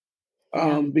immediately.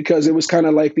 Because it was kind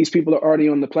of like these people are already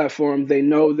on the platform. They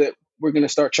know that we're going to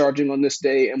start charging on this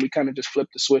day, and we kind of just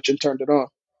flipped the switch and turned it on.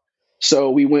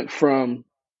 So we went from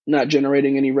not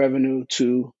generating any revenue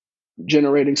to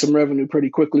generating some revenue pretty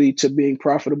quickly to being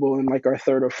profitable in like our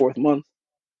third or fourth month,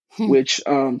 which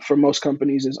for most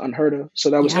companies is unheard of. So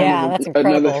that was kind of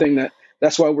another thing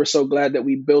that's why we're so glad that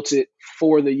we built it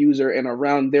for the user and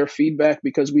around their feedback,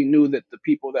 because we knew that the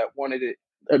people that wanted it,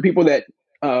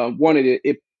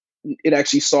 it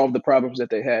actually solved the problems that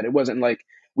they had. It wasn't like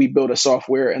we built a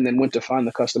software and then went to find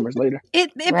the customers later.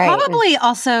 It probably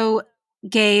also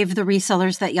gave the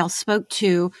resellers that y'all spoke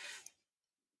to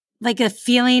like a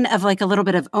feeling of like a little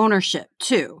bit of ownership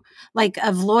too, like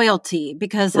of loyalty,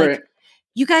 because like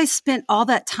you guys spent all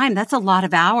that time. That's a lot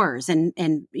of hours and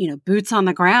boots on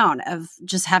the ground of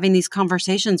just having these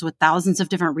conversations with thousands of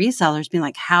different resellers, being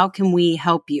like, how can we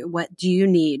help you? What do you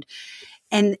need?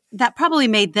 And that probably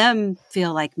made them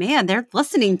feel like, man, they're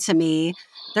listening to me.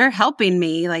 They're helping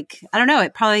me. Like, I don't know.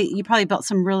 You probably built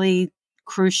some really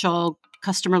crucial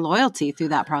customer loyalty through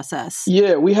that process.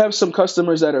 Yeah, we have some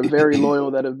customers that are very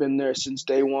loyal that have been there since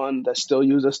day one that still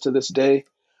use us to this day.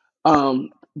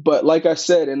 But like I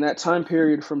said, in that time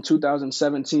period from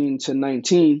 2017 to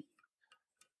 19,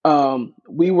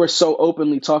 we were so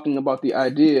openly talking about the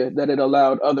idea that it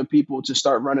allowed other people to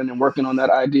start running and working on that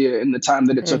idea in the time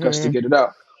that it took us to get it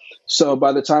out. So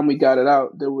by the time we got it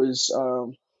out, there was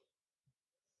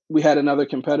we had another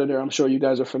competitor. I'm sure you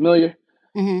guys are familiar.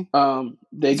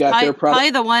 They got their product.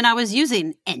 Probably the one I was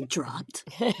using and dropped.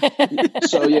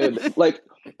 So yeah,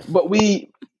 but we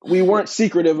weren't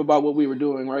secretive about what we were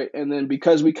doing, right? And then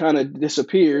because we kind of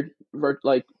disappeared,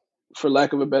 like for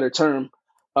lack of a better term,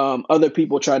 other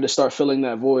people tried to start filling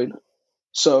that void.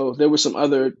 So there were some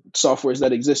other softwares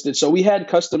that existed. So we had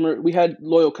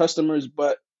loyal customers,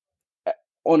 but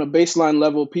on a baseline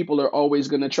level, people are always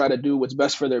going to try to do what's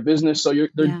best for their business. So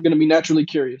they're going to be naturally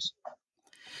curious.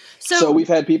 So we've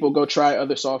had people go try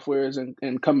other softwares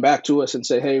and come back to us and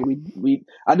say, hey,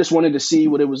 I just wanted to see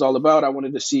what it was all about. I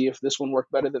wanted to see if this one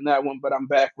worked better than that one, but I'm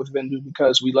back with Vendoo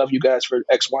because we love you guys for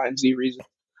X, Y, and Z reason.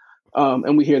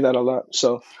 And we hear that a lot.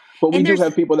 So, but we do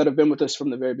have people that have been with us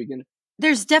from the very beginning.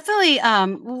 There's definitely,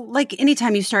 like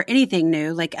anytime you start anything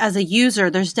new, like as a user,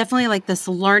 there's definitely like this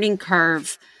learning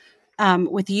curve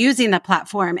with using the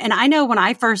platform. And I know when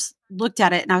I first looked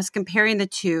at it and I was comparing the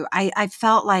two, I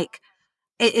felt like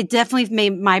it definitely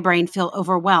made my brain feel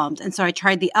overwhelmed. And so I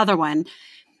tried the other one.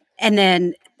 And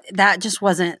then that just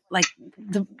wasn't like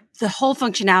the whole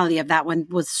functionality of that one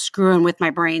was screwing with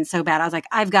my brain so bad. I was like,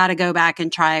 I've got to go back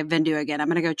and try Vendoo again. I'm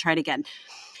going to go try it again.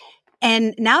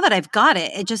 And now that I've got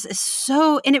it, it just is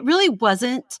so, and it really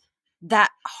wasn't that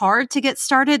hard to get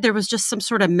started. There was just some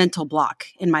sort of mental block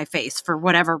in my face for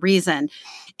whatever reason.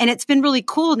 And it's been really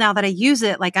cool now that I use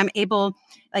it. Like I'm able,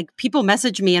 like people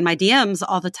message me in my DMs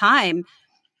all the time.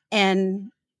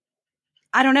 And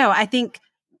I don't know, I think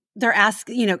they're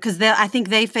asking, because I think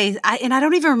they face, and I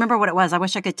don't even remember what it was. I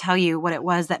wish I could tell you what it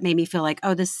was that made me feel like,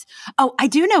 I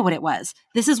do know what it was.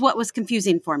 This is what was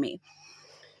confusing for me.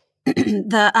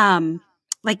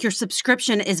 Like your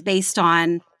subscription is based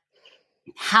on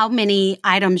how many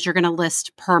items you're going to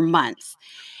list per month.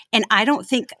 And I don't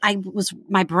think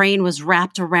my brain was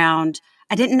wrapped around,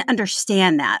 I didn't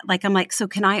understand that. Like, I'm like, so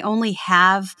can I only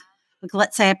have, like,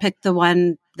 let's say I picked the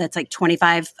one that's like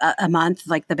 25 a month,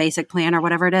 like the basic plan or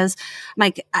whatever it is. I'm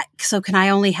like, so can I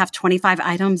only have 25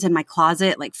 items in my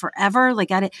closet, like forever?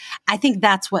 Like, I think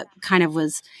that's what kind of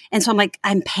was. And so I'm like,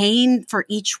 I'm paying for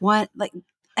each one. Like,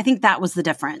 I think that was the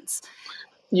difference.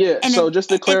 Yeah. And so just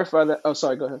to clarify that. Oh,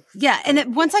 sorry. Go ahead. Yeah.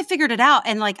 And once I figured it out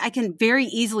and like, I can very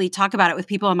easily talk about it with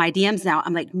people in my DMs now.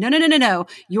 I'm like, no.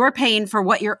 You're paying for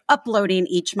what you're uploading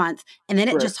each month. And then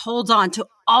it just holds on to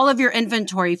all of your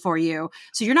inventory for you.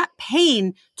 So you're not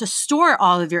paying to store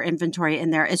all of your inventory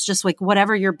in there. It's just like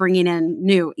whatever you're bringing in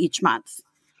new each month.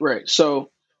 Right. So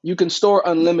you can store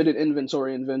unlimited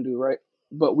inventory in Vendoo, right?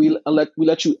 But we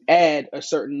let you add a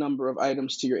certain number of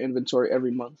items to your inventory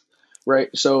every month.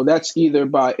 Right. So that's either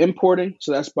by importing.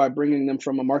 So that's by bringing them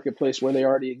from a marketplace where they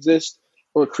already exist,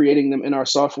 or creating them in our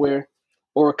software,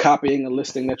 or copying a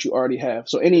listing that you already have.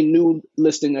 So any new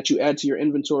listing that you add to your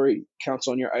inventory counts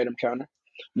on your item counter.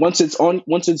 Once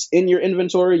it's in your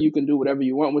inventory, you can do whatever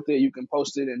you want with it. You can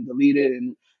post it and delete it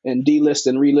and delist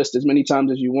and relist as many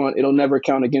times as you want. It'll never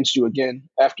count against you again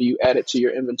after you add it to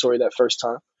your inventory that first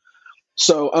time.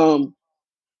 So,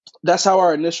 that's how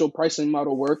our initial pricing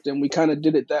model worked. And we kind of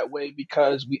did it that way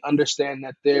because we understand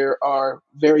that there are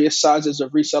various sizes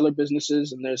of reseller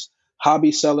businesses, and there's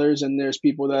hobby sellers, and there's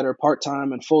people that are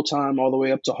part-time and full-time, all the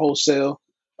way up to wholesale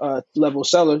level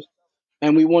sellers.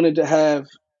 And we wanted to have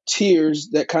tiers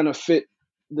that kind of fit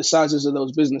the sizes of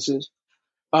those businesses.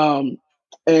 And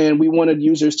we wanted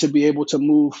users to be able to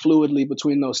move fluidly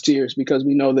between those tiers, because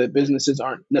we know that businesses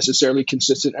aren't necessarily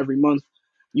consistent every month.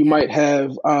 You might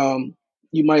have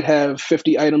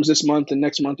 50 items this month, and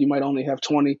next month you might only have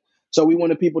 20. So we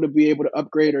wanted people to be able to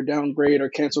upgrade or downgrade or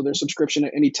cancel their subscription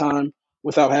at any time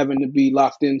without having to be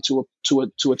locked into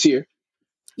a tier.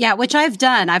 Yeah, which I've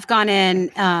done. I've gone in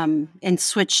and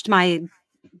switched my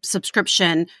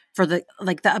subscription for the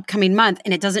upcoming month,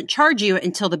 and it doesn't charge you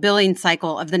until the billing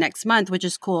cycle of the next month, which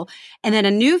is cool. And then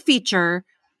a new feature,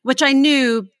 which I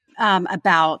knew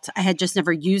about, I had just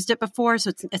never used it before,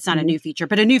 so it's not a new feature,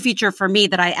 but a new feature for me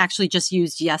that I actually just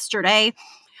used yesterday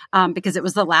because it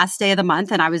was the last day of the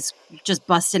month, and I was just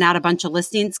busting out a bunch of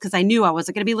listings because I knew I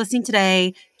wasn't going to be listing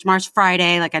today. Tomorrow's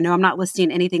Friday. Like, I know I'm not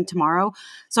listing anything tomorrow.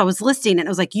 So I was listing, and it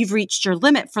was like, you've reached your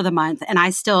limit for the month. And I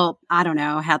still, I don't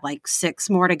know, had like 6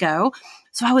 more to go.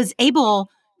 So I was able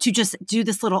to just do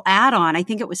this little add-on. I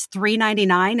think it was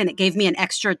 $3.99, and it gave me an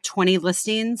extra 20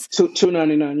 listings.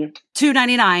 $2.99, yeah.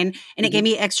 $2.99, and it gave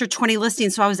me extra 20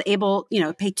 listings. So I was able,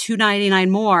 pay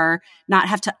 $2.99 more, not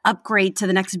have to upgrade to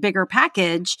the next bigger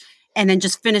package, and then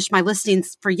just finish my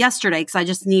listings for yesterday because I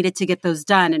just needed to get those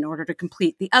done in order to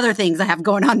complete the other things I have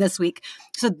going on this week.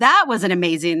 So that was an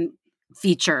amazing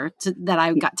feature that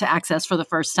I got to access for the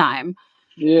first time.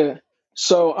 Yeah.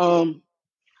 So,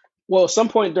 well, at some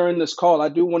point during this call, I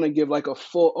do want to give like a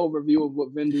full overview of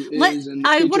what Vendoo is.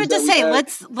 I wanted to say,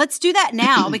 let's do that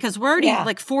now because we're already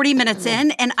like 40 minutes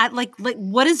in, and I like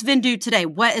what is Vendoo today?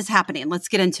 What is happening? Let's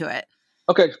get into it.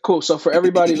 Okay, cool. So for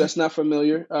everybody that's not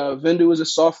familiar, Vendoo is a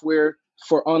software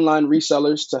for online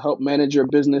resellers to help manage your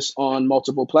business on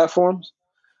multiple platforms.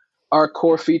 Our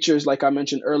core features, like I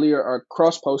mentioned earlier, are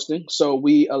cross-posting. So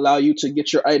we allow you to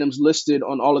get your items listed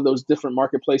on all of those different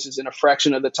marketplaces in a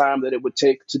fraction of the time that it would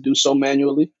take to do so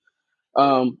manually.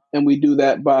 And we do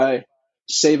that by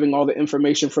saving all the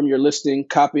information from your listing,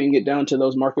 copying it down to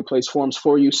those marketplace forms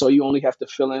for you. So you only have to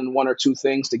fill in one or two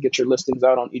things to get your listings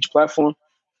out on each platform.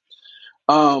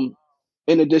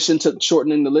 In addition to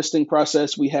shortening the listing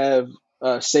process, we have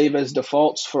save as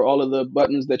defaults for all of the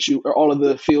buttons or all of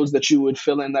the fields that you would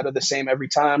fill in that are the same every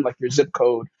time, like your zip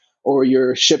code or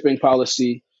your shipping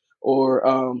policy,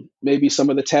 or maybe some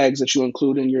of the tags that you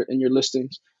include in your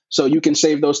listings. So you can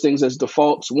save those things as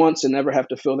defaults once and never have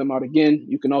to fill them out again.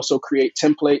 You can also create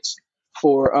templates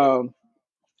for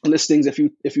listings. If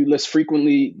you list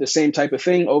frequently the same type of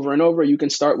thing over and over, you can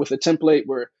start with a template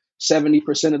where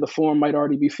 70% of the form might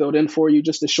already be filled in for you,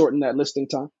 just to shorten that listing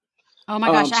time. Oh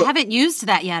my gosh, I haven't used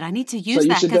that yet. I need to use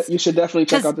that. You should definitely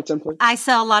check out the template. I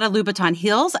sell a lot of Louboutin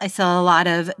heels. I sell a lot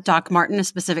of Doc Martin, a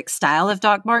specific style of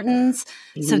Doc Martens.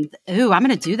 Mm-hmm. So, I'm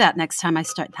going to do that next time I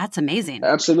start. That's amazing.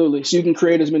 Absolutely. So you can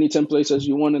create as many templates as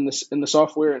you want in the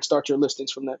software and start your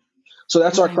listings from there. So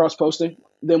that's our cross posting.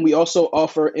 Then we also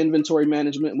offer inventory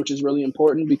management, which is really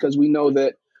important because we know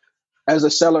that as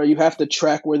a seller, you have to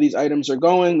track where these items are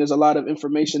going. There's a lot of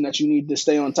information that you need to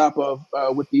stay on top of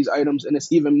with these items. And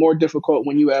it's even more difficult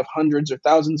when you have hundreds or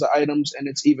thousands of items. And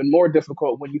it's even more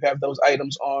difficult when you have those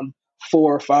items on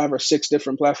 4 or 5 or 6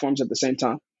 different platforms at the same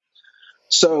time.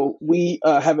 So we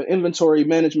have an inventory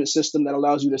management system that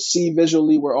allows you to see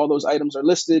visually where all those items are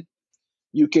listed.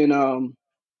 You can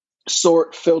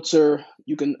sort, filter,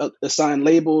 you can assign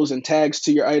labels and tags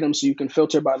to your items so you can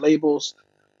filter by labels.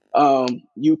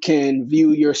 You can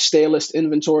view your stalest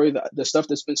inventory, the stuff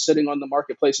that's been sitting on the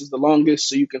marketplaces the longest,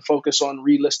 so you can focus on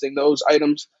relisting those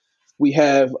items. We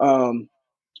have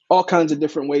all kinds of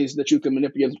different ways that you can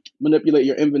manipulate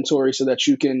your inventory so that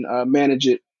you can manage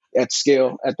it at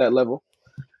scale at that level.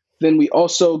 Then we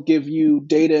also give you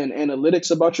data and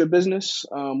analytics about your business,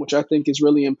 which I think is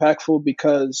really impactful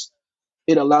because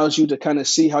it allows you to kind of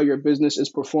see how your business is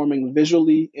performing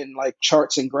visually in like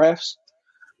charts and graphs.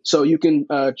 So you can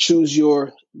choose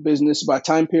your business by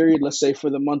time period, let's say for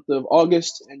the month of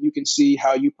August, and you can see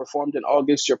how you performed in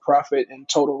August, your profit and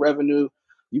total revenue.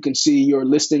 You can see your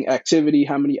listing activity,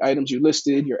 how many items you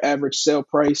listed, your average sale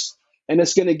price. And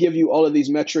it's going to give you all of these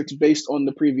metrics based on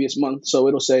the previous month. So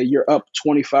it'll say you're up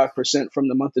 25% from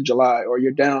the month of July, or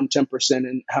you're down 10%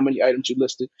 in how many items you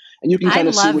listed. And you can kind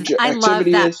of see what your activity is. I love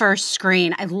that first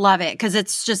screen. I love it because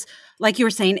it's just, like you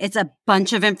were saying, it's a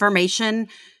bunch of information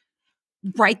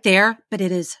right there, but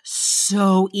it is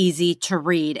so easy to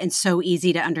read and so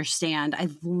easy to understand. I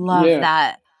love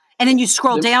that. And then you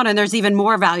scroll down and there's even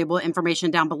more valuable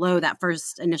information down below that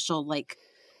first initial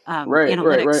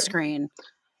analytics screen.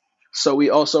 So we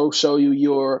also show you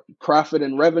your profit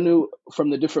and revenue from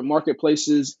the different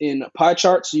marketplaces in pie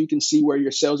charts, so you can see where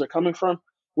your sales are coming from,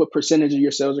 what percentage of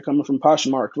your sales are coming from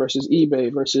Poshmark versus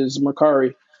eBay versus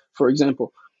Mercari, for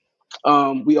example.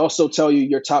 We also tell you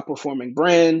your top performing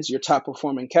brands, your top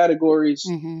performing categories,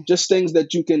 just things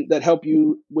that help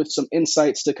you with some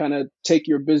insights to kind of take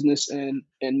your business and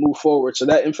move forward. So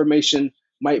that information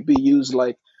might be used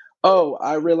like, oh,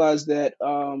 I realized that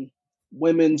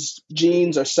women's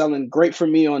jeans are selling great for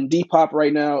me on Depop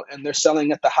right now, and they're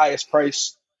selling at the highest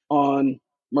price on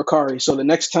Mercari. So the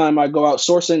next time I go out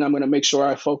sourcing, I'm going to make sure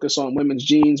I focus on women's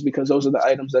jeans because those are the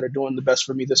items that are doing the best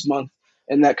for me this month.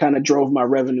 And that kind of drove my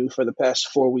revenue for the past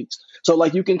 4 weeks. So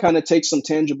like you can kind of take some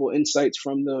tangible insights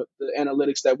from the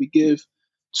analytics that we give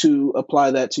to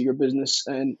apply that to your business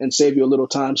and save you a little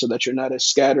time so that you're not as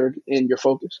scattered in your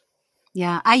focus.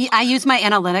 Yeah, I use my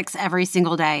analytics every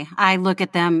single day. I look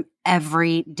at them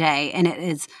every day, and it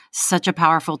is such a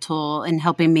powerful tool in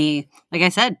helping me, like I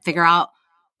said, figure out,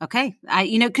 okay,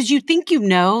 because you think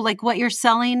like what you're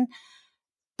selling,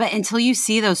 but until you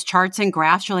see those charts and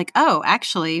graphs, you're like, oh,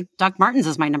 actually, Doc Martens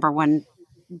is my number one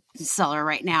seller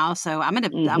right now. So I'm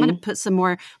gonna put some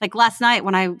more. Like last night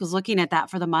when I was looking at that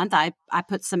for the month, I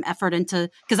put some effort into,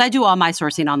 because I do all my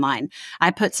sourcing online.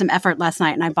 I put some effort last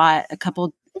night and I bought a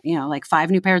couple, like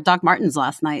 5 new pairs of Doc Martens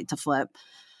last night to flip.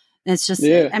 And it's just,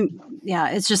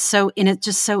 it's just so, and it's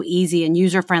just so easy and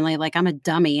user friendly. Like I'm a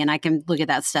dummy and I can look at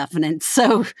that stuff and it's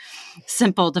so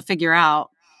simple to figure out.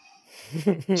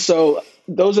 So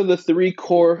those are the 3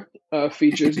 core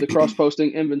features: the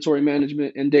cross-posting, inventory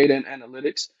management, and data and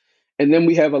analytics. And then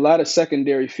we have a lot of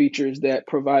secondary features that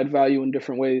provide value in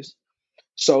different ways.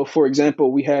 So for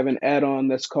example, we have an add-on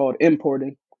that's called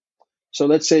importing. So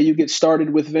let's say you get started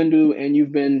with Vendoo and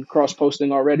you've been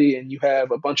cross-posting already and you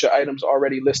have a bunch of items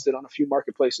already listed on a few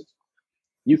marketplaces.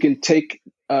 You can take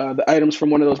the items from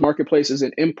one of those marketplaces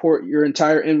and import your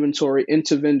entire inventory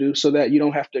into Vendoo so that you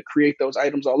don't have to create those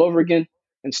items all over again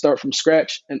and start from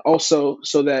scratch. And also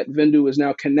so that Vendoo is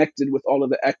now connected with all of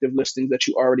the active listings that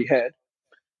you already had.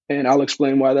 And I'll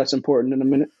explain why that's important in a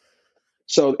minute.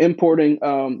 So importing,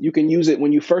 you can use it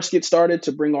when you first get started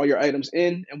to bring all your items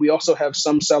in. And we also have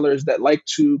some sellers that like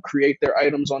to create their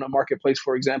items on a marketplace.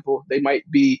 For example, they might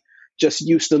be just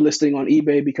used to listing on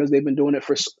eBay because they've been doing it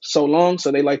for so long.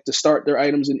 So they like to start their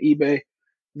items in eBay,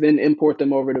 then import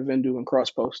them over to Vendoo and cross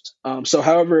post. So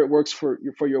however it works for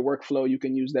your workflow, you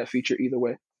can use that feature either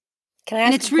way. Can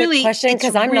I ask a quick question?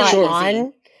 Because I'm not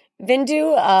on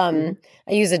Vendoo.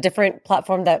 I use a different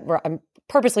platform that I'm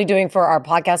purposely doing for our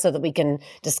podcast so that we can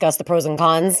discuss the pros and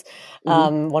cons,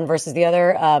 one versus the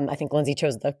other. I think Lindsay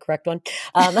chose the correct one.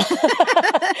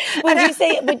 When you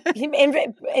say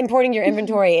importing your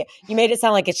inventory, you made it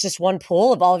sound like it's just one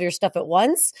pool of all of your stuff at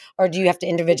once, or do you have to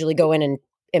individually go in and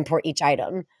import each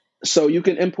item? So you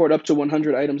can import up to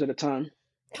 100 items at a time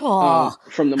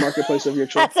from the marketplace of your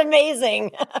choice. That's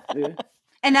amazing. Yeah.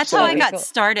 And that's how I got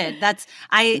started.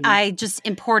 I just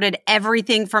imported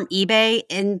everything from eBay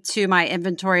into my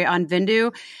inventory on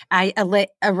Vendoo. I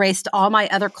erased all my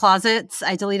other closets.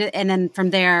 I deleted, and then from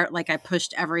there, I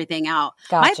pushed everything out.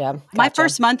 Gotcha. My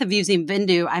first month of using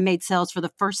Vendoo, I made sales for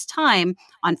the first time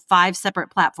on 5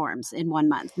 separate platforms in 1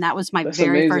 month, and that was my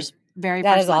very first.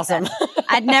 That is awesome.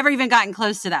 I'd never even gotten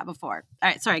close to that before. All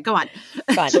right, sorry, go on.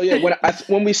 So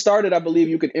when we started, I believe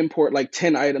you could import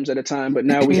 10 items at a time, but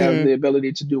now we have the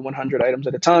ability to do 100 items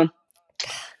at a time.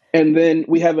 And then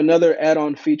we have another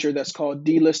add-on feature that's called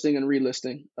delisting and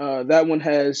relisting. That one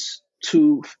has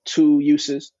two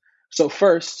uses. So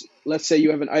first, let's say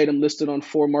you have an item listed on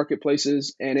 4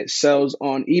 marketplaces and it sells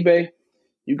on eBay.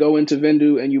 You go into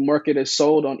Vendoo and you mark it as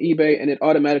sold on eBay, and it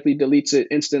automatically deletes it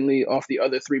instantly off the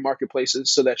other 3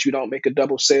 marketplaces so that you don't make a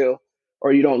double sale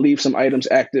or you don't leave some items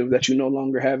active that you no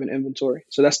longer have in inventory.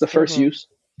 So that's the first use.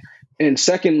 And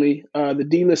secondly, the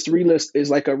delist relist is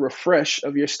like a refresh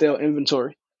of your stale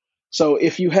inventory. So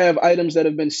if you have items that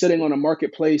have been sitting on a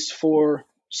marketplace for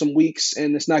some weeks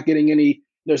and it's not getting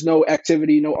there's no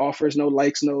activity, no offers, no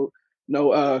likes, no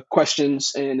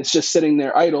questions, and it's just sitting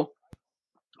there idle,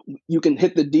 you can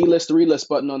hit the delist relist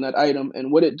button on that item.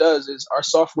 And what it does is our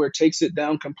software takes it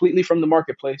down completely from the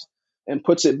marketplace and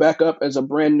puts it back up as a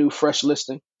brand new fresh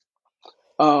listing.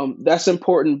 That's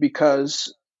important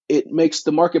because it makes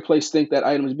the marketplace think that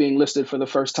item is being listed for the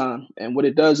first time. And what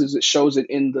it does is it shows it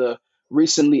in the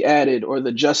recently added or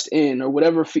the just in or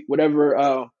whatever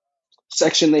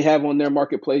section they have on their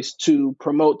marketplace to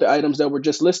promote the items that were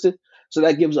just listed. So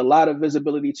that gives a lot of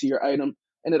visibility to your item.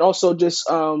 And it also just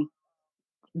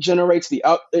generates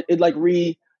it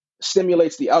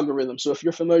re-stimulates the algorithm. So if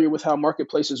you're familiar with how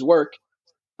marketplaces work,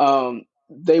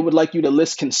 they would like you to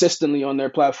list consistently on their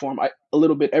platform a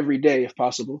little bit every day if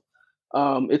possible.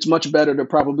 It's much better to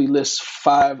probably list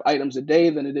 5 items a day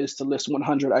than it is to list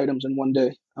 100 items in one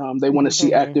day. They want to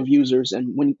see active users,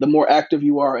 and the more active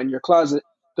you are in your closet,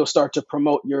 they'll start to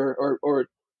promote or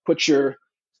put your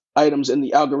items in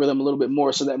the algorithm a little bit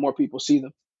more so that more people see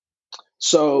them.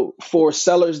 So for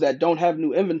sellers that don't have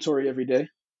new inventory every day,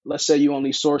 let's say you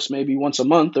only source maybe once a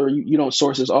month, or you don't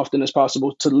source as often as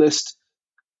possible to list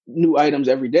new items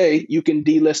every day, you can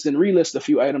delist and relist a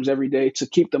few items every day to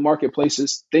keep the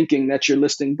marketplaces thinking that you're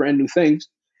listing brand new things.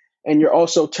 And you're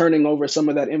also turning over some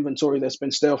of that inventory that's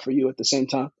been stale for you at the same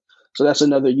time. So that's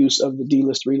another use of the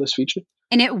delist relist feature.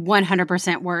 And it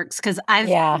 100% works because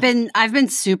I've been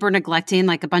super neglecting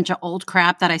a bunch of old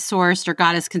crap that I sourced or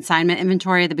got as consignment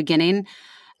inventory at the beginning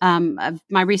of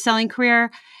my reselling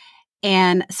career.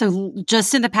 And so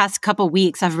just in the past couple of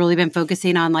weeks, I've really been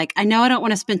focusing on I know I don't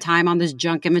want to spend time on this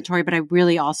junk inventory, but I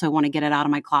really also want to get it out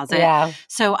of my closet. Yeah.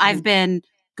 So I've been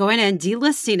going in,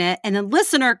 delisting it, and then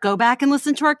listener, go back and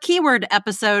listen to our keyword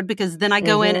episode, because then I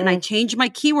go in and I change my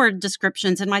keyword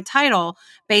descriptions in my title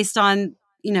based on,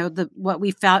 what we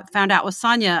found out with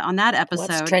Sonia on that episode.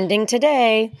 What's trending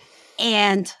today.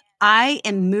 And I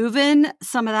am moving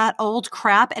some of that old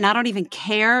crap, and I don't even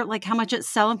care how much it's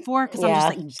selling for, because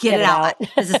I'm just get it out.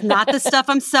 This is not the stuff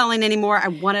I'm selling anymore. I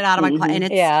want it out of my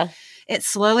closet. And it's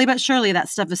slowly but surely that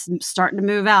stuff is starting to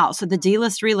move out. So the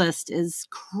delist relist is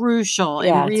crucial.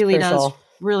 It really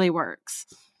really works.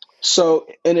 So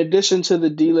in addition to the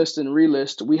delist and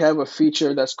relist, we have a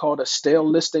feature that's called a stale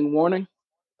listing warning.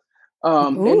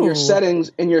 In your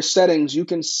settings, you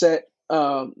can set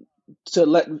for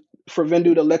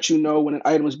Vendoo to let you know when an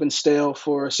item has been stale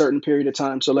for a certain period of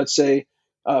time. So let's say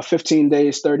 15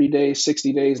 days, 30 days,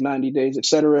 60 days, 90 days,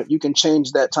 etc. You can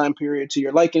change that time period to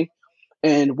your liking.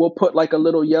 And we'll put a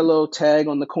little yellow tag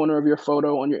on the corner of your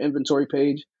photo on your inventory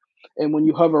page. And when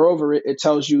you hover over it, it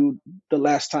tells you the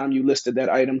last time you listed that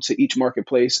item to each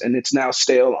marketplace. And it's now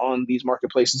stale on these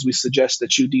marketplaces. We suggest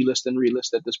that you delist and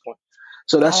relist at this point.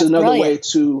 So that's another way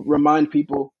to remind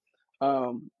people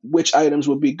which items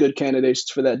would be good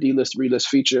candidates for that delist relist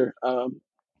feature.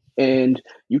 And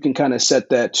you can kind of set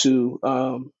that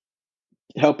to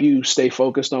help you stay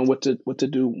focused on what to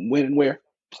do, when, and where.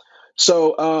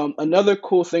 So another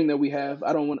cool thing that we have,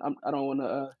 I don't want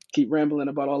to keep rambling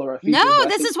about all of our features. No,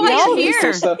 this is why you're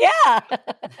here. Cool yeah,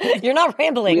 you're not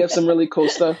rambling. We have some really cool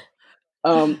stuff.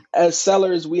 As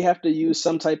sellers, we have to use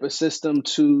some type of system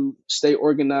to stay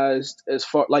organized. As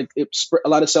far a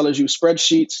lot of sellers use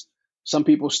spreadsheets. Some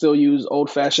people still use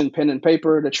old-fashioned pen and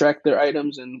paper to track their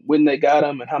items and when they got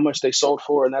them and how much they sold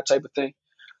for and that type of thing.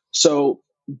 So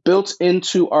built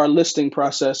into our listing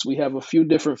process, we have a few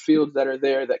different fields that are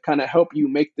there that kind of help you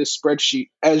make this spreadsheet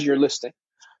as you're listing.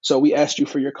 So we asked you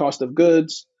for your cost of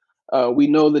goods. We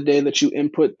know the day that you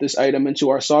input this item into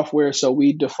our software, so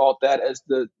we default that as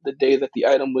the day that the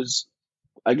item was,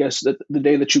 I guess, the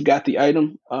day that you got the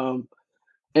item.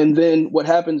 And then what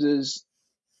happens is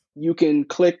you can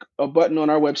click a button on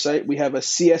our website. We have a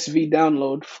CSV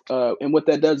download, and what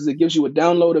that does is it gives you a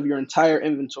download of your entire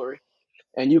inventory.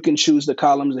 And you can choose the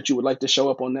columns that you would like to show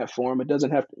up on that form. It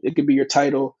doesn't have to, it could be your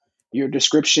title, your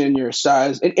description, your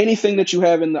size, and anything that you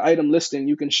have in the item listing,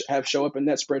 you can have show up in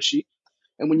that spreadsheet.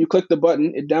 And when you click the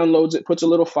button, it downloads it, puts a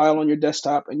little file on your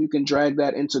desktop, and you can drag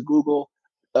that into Google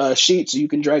Sheets. You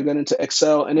can drag that into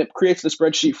Excel, and it creates the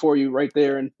spreadsheet for you right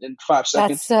there in 5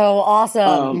 seconds. That's so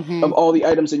awesome. Of all the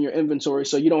items in your inventory.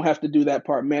 So you don't have to do that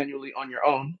part manually on your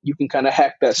own. You can kind of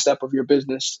hack that step of your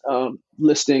business,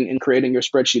 listing and creating your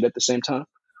spreadsheet at the same time.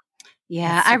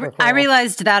 Yeah, I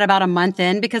realized that about a month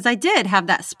in because I did have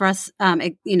that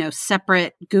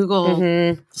separate Google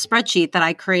spreadsheet that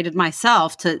I created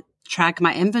myself to track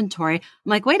my inventory. I'm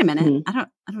like, wait a minute, I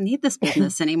don't need this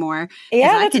business anymore.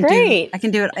 Yeah, that's great. I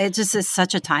can do it. It just is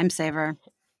such a time saver.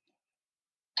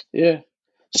 Yeah.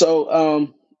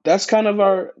 So that's kind of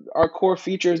our core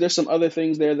features. There's some other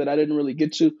things there that I didn't really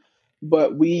get to,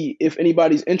 but if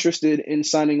anybody's interested in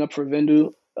signing up for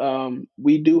Vendoo,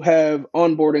 we do have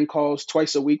onboarding calls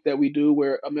twice a week that we do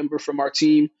where a member from our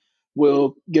team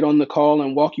will get on the call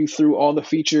and walk you through all the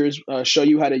features, show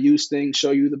you how to use things,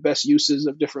 show you the best uses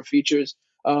of different features,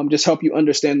 just help you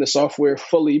understand the software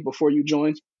fully before you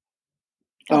join.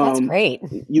 Oh, that's great.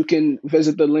 You can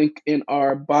visit the link in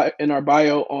our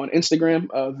bio on Instagram.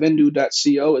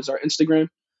 Vendoo.co is our Instagram,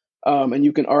 and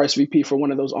you can RSVP for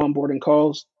one of those onboarding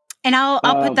calls. And I'll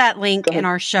put that link in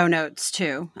our show notes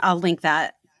too. I'll link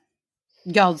that.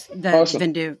 Awesome.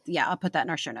 Vendoo. Yeah, I'll put that in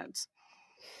our show notes.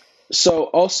 So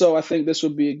also, I think this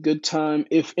would be a good time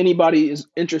if anybody is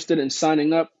interested in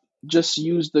signing up. Just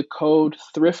use the code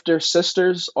Thrifter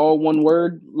Sisters, all one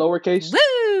word, lowercase.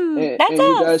 Woo! And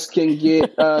you guys can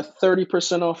get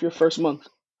 30% off your first month.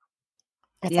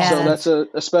 Yeah. So that's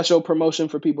a special promotion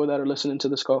for people that are listening to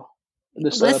this call,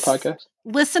 podcast.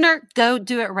 Listener, go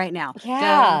do it right now.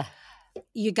 Yeah. Go.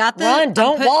 You got the run,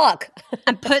 don't walk.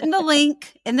 I'm putting the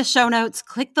link in the show notes.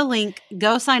 Click the link,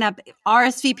 go sign up,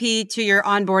 RSVP to your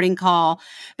onboarding call,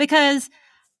 because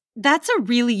that's a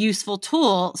really useful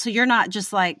tool. So you're not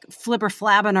just like flibber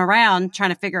flabbing around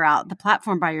trying to figure out the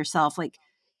platform by yourself.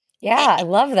 I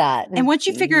love that. And once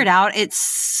you figure it out, it's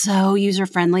so user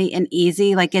friendly and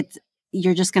easy.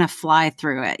 You're just going to fly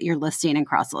through it. You're listing and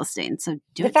cross listing. So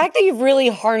the fact that you've really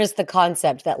harnessed the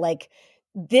concept that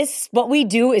what we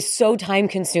do is so time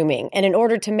consuming. And in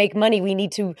order to make money, we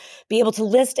need to be able to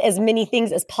list as many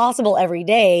things as possible every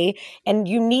day. And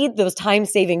you need those time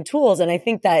saving tools. And I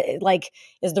think that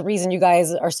is the reason you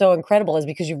guys are so incredible, is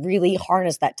because you really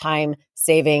harness that time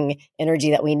saving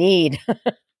energy that we need.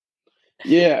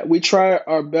 Yeah, we try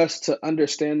our best to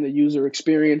understand the user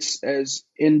experience as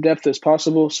in depth as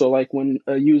possible. So when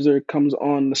a user comes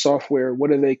on the software, what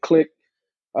do they click?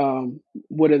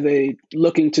 What are they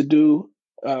looking to do?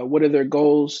 What are their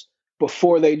goals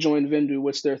before they join Vendoo?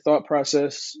 What's their thought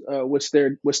process? What's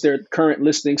their current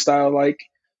listing style like?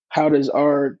 How does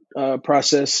our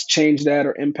process change that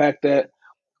or impact that?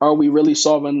 Are we really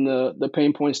solving the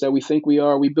pain points that we think we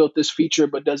are? We built this feature,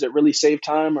 but does it really save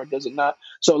time or does it not?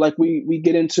 So we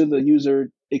get into the user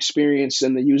experience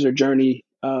and the user journey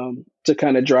to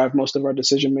kind of drive most of our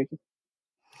decision making.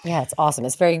 Yeah, it's awesome.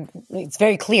 It's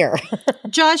very clear.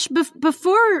 Josh,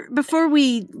 before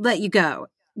we let you go,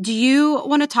 do you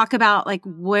want to talk about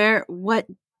what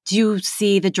do you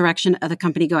see the direction of the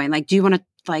company going? Do you want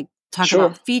to talk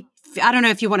about I don't know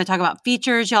if you want to talk about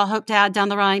features y'all hope to add down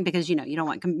the line, because you don't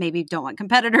want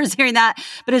competitors hearing that.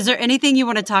 But is there anything you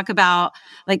want to talk about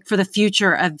for the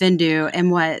future of Vendoo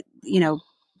and what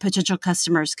potential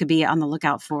customers could be on the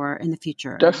lookout for in the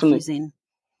future? Definitely. Using?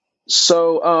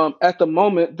 So at the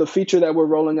moment, the feature that we're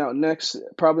rolling out next,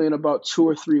 probably in about 2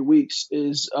 or 3 weeks,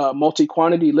 is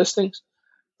multi-quantity listings.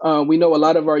 We know a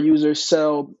lot of our users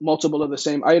sell multiple of the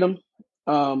same item,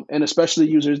 and especially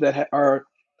users that are,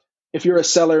 if you're a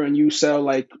seller and you sell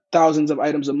like thousands of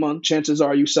items a month, chances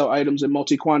are you sell items in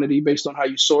multi-quantity based on how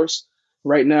you source.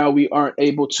 Right now, we aren't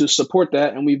able to support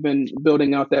that, and we've been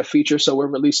building out that feature. So we're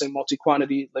releasing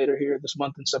multi-quantity later here this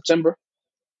month in September.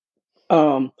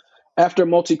 After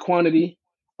multi-quantity,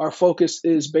 our focus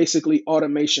is basically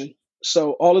automation.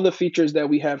 So all of the features that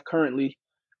we have currently,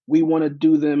 we want to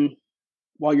do them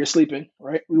while you're sleeping,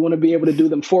 right? We want to be able to do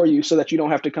them for you so that you don't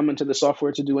have to come into the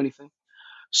software to do anything.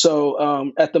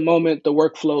 So at the moment, the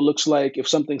workflow looks like if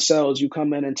something sells, you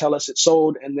come in and tell us it's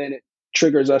sold, and then it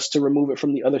triggers us to remove it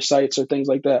from the other sites or things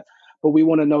like that. But we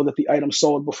want to know that the item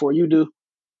sold before you do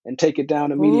and take it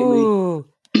down immediately.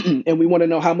 And we want to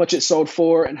know how much it sold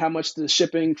for and how much the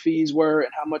shipping fees were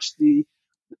and how much the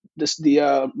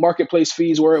marketplace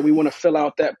fees were. And we want to fill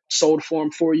out that sold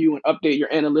form for you and update your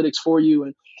analytics for you.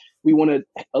 And we want to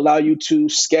allow you to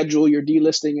schedule your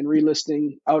delisting and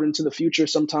relisting out into the future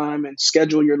sometime and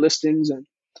schedule your listings. And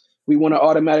we want to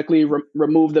automatically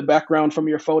remove the background from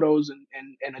your photos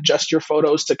and adjust your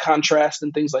photos to contrast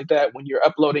and things like that when you're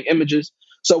uploading images.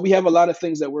 So we have a lot of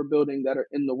things that we're building that are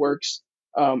in the works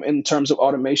in terms of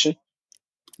automation.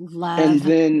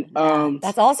 Love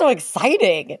that's also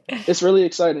exciting. It's really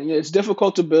exciting. Yeah, it's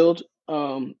difficult to build,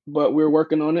 but we're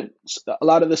working on it. A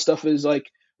lot of this stuff is like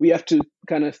we have to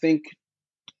kind of think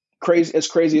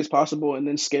crazy as possible and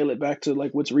then scale it back to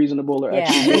like what's reasonable or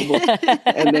actually doable,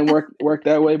 and then work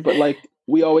that way. But like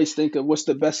we always think of what's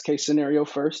the best case scenario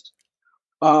first.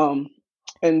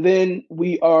 And then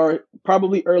we are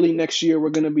probably early next year, we're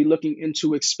going to be looking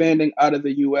into expanding out of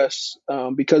the US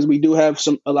because we do have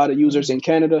a lot of users in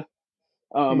Canada.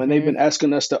 And they've been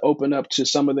asking us to open up to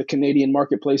some of the Canadian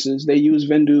marketplaces. They use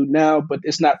Vendoo now, but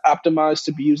it's not optimized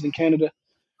to be used in Canada.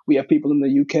 We have people in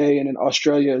the UK and in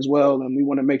Australia as well, and we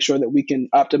want to make sure that we can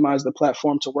optimize the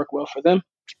platform to work well for them.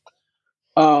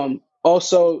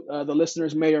 Also, the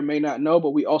listeners may or may not know,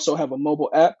 but we also have a mobile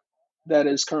app that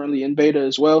is currently in beta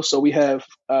as well. So we have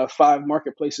 5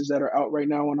 marketplaces that are out right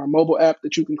now on our mobile app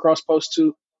that you can cross-post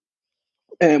to.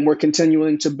 And we're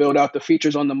continuing to build out the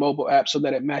features on the mobile app so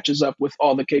that it matches up with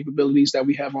all the capabilities that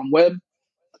we have on web.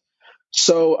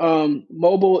 So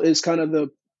mobile is kind of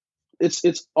it's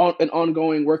an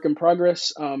ongoing work in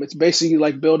progress. It's basically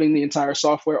like building the entire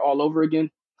software all over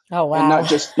again. Oh, wow. And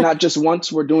not just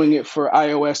once. We're doing it for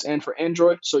iOS and for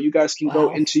Android. So you guys can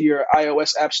go into your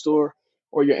iOS app store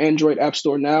or your Android app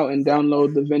store now and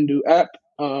download the Vendoo app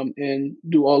and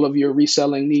do all of your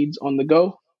reselling needs on the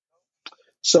go.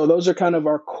 So those are kind of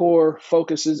our core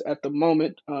focuses at the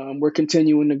moment. We're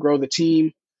continuing to grow the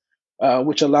team,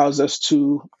 which allows us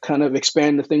to kind of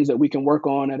expand the things that we can work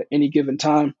on at any given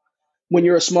time. When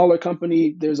you're a smaller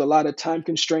company, there's a lot of time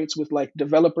constraints with like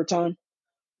developer time.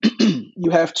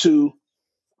 You have to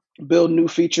build new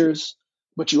features,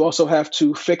 but you also have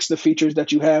to fix the features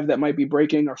that you have that might be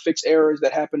breaking or fix errors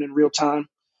that happen in real time.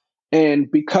 And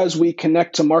because we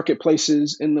connect to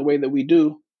marketplaces in the way that we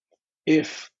do,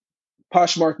 if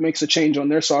Poshmark makes a change on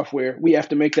their software, we have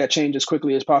to make that change as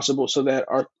quickly as possible so that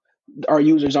our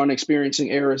users aren't experiencing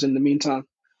errors in the meantime.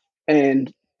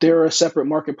 And they're a separate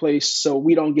marketplace, so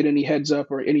we don't get any heads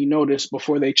up or any notice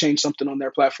before they change something on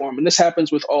their platform. And this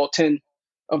happens with all 10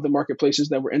 of the marketplaces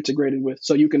that we're integrated with.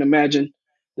 So you can imagine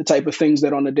the type of things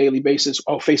that on a daily basis,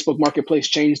 Facebook Marketplace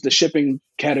changed the shipping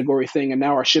category thing, and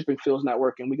now our shipping field's not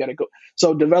working. We got to go.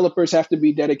 So developers have to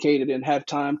be dedicated and have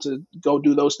time to go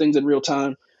do those things in real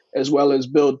time, as well as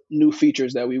build new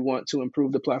features that we want to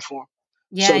improve the platform.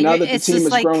 Yeah, so now that the team is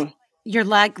growing. You're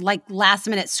like last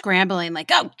minute scrambling,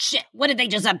 like, oh shit, what did they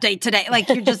just update today? Like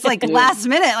you're just like last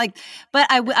minute, like. But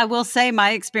I will say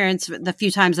my experience, the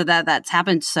few times that's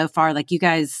happened so far, like you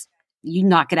guys, you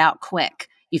knock it out quick.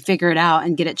 You figure it out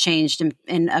and get it changed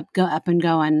and up and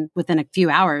going within a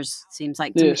few hours. Seems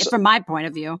like to me, from my point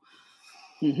of view.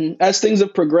 Mm-hmm. As things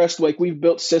have progressed, like we've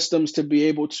built systems to be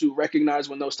able to recognize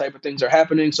when those type of things are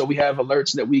happening. So we have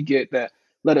alerts that we get that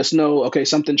let us know, okay,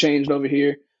 something changed over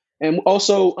here. And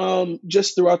also,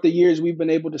 just throughout the years, we've been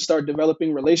able to start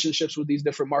developing relationships with these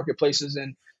different marketplaces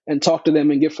and talk to them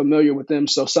and get familiar with them.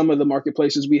 So some of the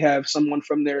marketplaces, we have someone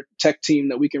from their tech team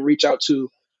that we can reach out to,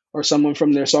 or someone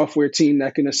from their software team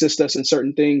that can assist us in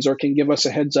certain things or can give us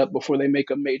a heads up before they make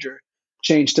a major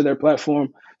change to their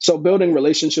platform. So building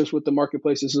relationships with the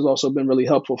marketplaces has also been really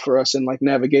helpful for us in like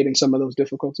navigating some of those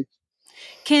difficulties.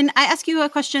 Can I ask you a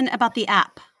question about the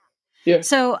app? Yeah.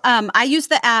 So I use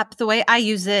the app. The way I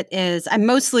use it is I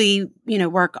mostly,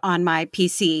 work on my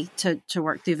PC to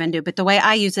work through Vendoo. But the way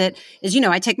I use it is,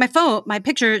 I take my phone, my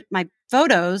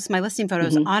listing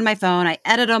photos on my phone. I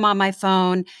edit them on my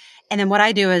phone. And then what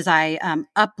I do is I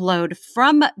upload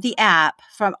from the app,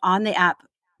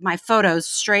 my photos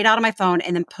straight out of my phone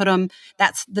and then put them.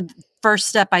 That's the first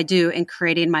step I do in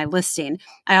creating my listing.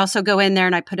 I also go in there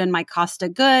and I put in my cost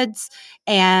of goods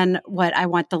and what I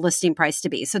want the listing price to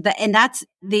be.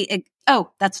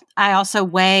 I also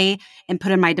weigh and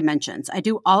put in my dimensions. I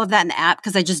do all of that in the app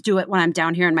because I just do it when I'm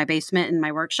down here in my basement in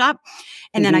my workshop.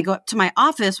 And then I go up to my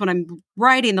office when I'm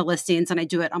writing the listings and I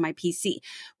do it on my PC.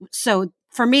 So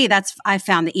for me, I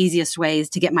found the easiest ways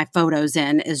to get my photos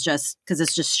in is just because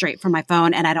it's just straight from my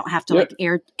phone and I don't have to like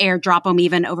airdrop them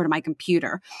even over to my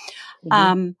computer.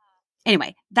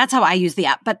 Anyway, that's how I use the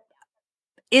app. But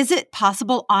is it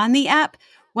possible on the app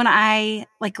when I,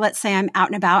 like, let's say I'm out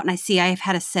and about and I see I've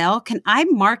had a sale, can I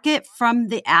mark it from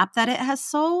the app that it has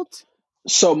sold?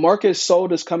 So market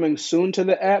sold is coming soon to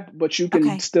the app, but you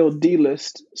can still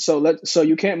delist. So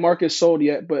you can't mark it sold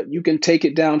yet, but you can take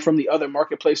it down from the other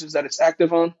marketplaces that it's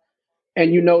active on.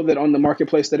 And you know that on the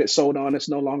marketplace that it's sold on, it's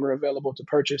no longer available to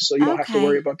purchase. So you don't have to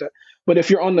worry about that. But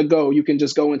if you're on the go, you can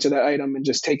just go into that item and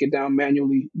just take it down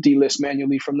manually, delist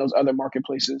manually from those other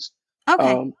marketplaces.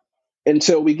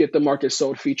 Until we get the market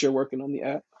sold feature working on the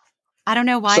app. I don't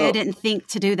know why I didn't think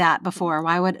to do that before.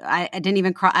 Why would I didn't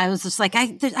even cry. I was just like, I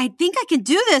think I can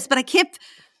do this, but I can't.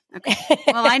 Okay.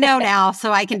 Well, I know now,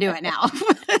 so I can do it now.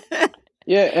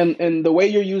 Yeah. And the way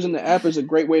you're using the app is a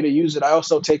great way to use it. I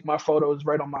also take my photos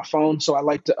right on my phone. So I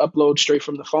like to upload straight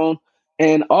from the phone.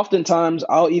 And oftentimes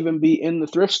I'll even be in the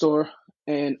thrift store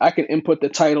and I can input the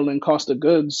title and cost of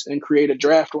goods and create a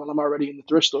draft while I'm already in the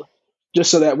thrift store. Just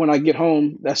so that when I get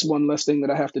home, that's one less thing that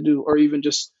I have to do. Or even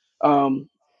just, I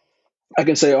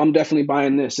can say, I'm definitely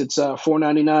buying this. It's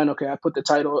 $4.99. Okay, I put the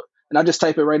title and I just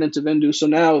type it right into Vendoo. So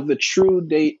now the true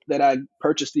date that I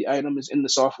purchased the item is in the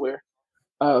software,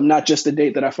 not just the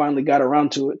date that I finally got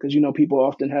around to it. Because, people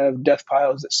often have death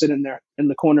piles that sit in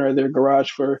the corner of their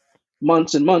garage for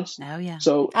months and months. Oh, yeah.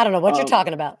 So I don't know what you're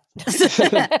talking about.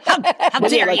 How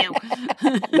dare you?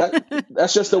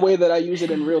 That's just the way that I use it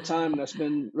in real time. That's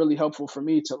been really helpful for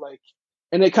me to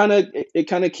and it kind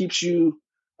of keeps you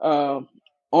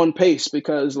on pace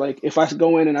because if I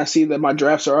go in and I see that my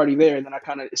drafts are already there, then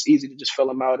it's easy to just fill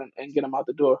them out and get them out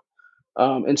the door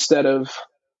instead of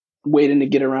waiting to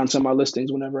get around to my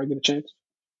listings whenever I get a chance.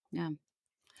 Yeah.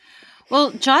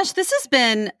 Well, Josh, this has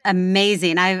been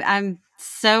amazing. I'm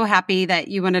so happy that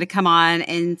you wanted to come on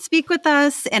and speak with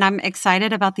us. And I'm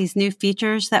excited about these new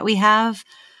features that we have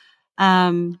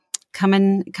coming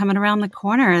around the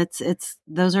corner.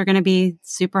 Those are going to be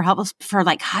super helpful for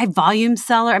high volume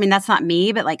seller. I mean, that's not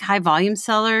me, but high volume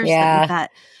sellers. Yeah.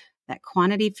 That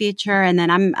quantity feature. And then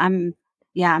I'm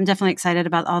definitely excited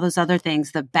about all those other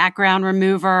things, the background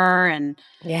remover and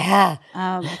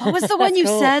what was the one you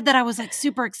said that I was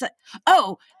super excited?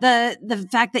 Oh, the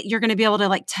fact that you're going to be able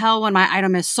to tell when my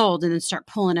item is sold and then start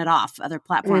pulling it off other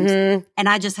platforms. And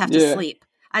I just have to sleep.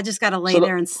 I just got to lay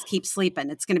there and keep sleeping.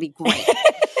 It's going to be great.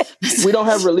 We don't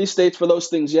have release dates for those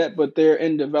things yet, but they're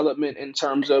in development in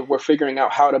terms of we're figuring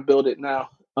out how to build it now.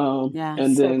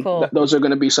 And then those are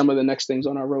going to be some of the next things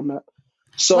on our roadmap.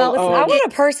 So listen, I want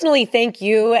to personally thank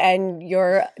you and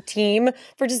your team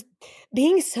for just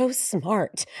being so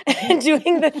smart and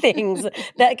doing the things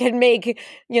that can make,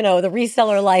 the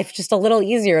reseller life just a little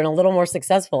easier and a little more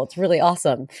successful. It's really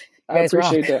awesome. I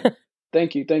appreciate that.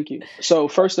 Thank you. So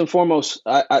first and foremost,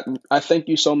 I thank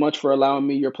you so much for allowing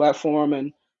me your platform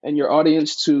and your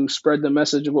audience to spread the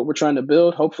message of what we're trying to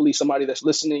build. Hopefully somebody that's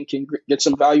listening can get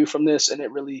some value from this and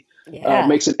it really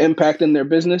makes an impact in their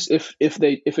business. If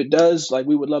it does,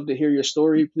 we would love to hear your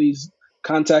story. Please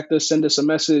contact us, send us a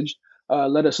message,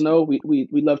 let us know. We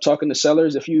love talking to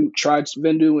sellers. If you tried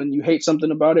Vendoo and you hate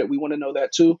something about it, we want to know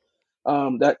that too.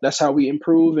 That's how we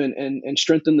improve and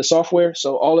strengthen the software.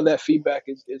 So all of that feedback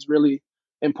is really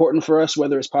important for us,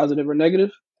 whether it's positive or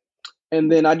negative. And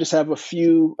then I just have a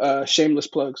few shameless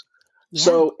plugs. Yeah.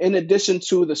 So in addition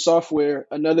to the software,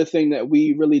 another thing that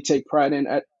we really take pride in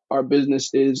at our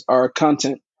business is our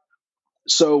content.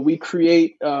 So we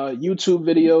create YouTube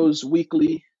videos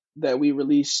weekly that we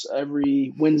release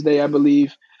every Wednesday, I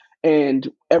believe.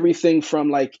 And everything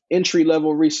from entry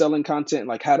level reselling content,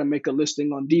 like how to make a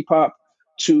listing on Depop,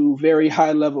 to very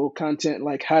high level content,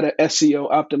 like how to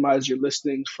SEO optimize your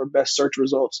listings for best search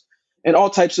results. And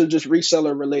all types of just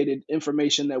reseller related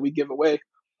information that we give away.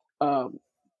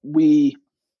 We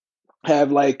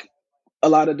have a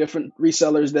lot of different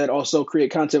resellers that also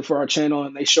create content for our channel,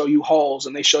 and they show you hauls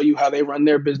and they show you how they run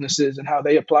their businesses and how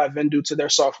they apply Vendoo to their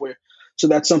software. So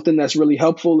that's something that's really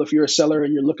helpful if you're a seller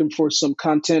and you're looking for some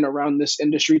content around this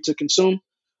industry to consume.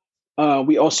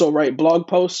 We also write blog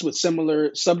posts with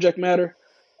similar subject matter.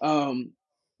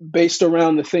 based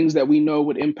around the things that we know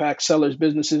would impact sellers'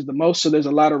 businesses the most. So there's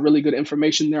a lot of really good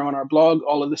information there on our blog.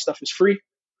 All of this stuff is free.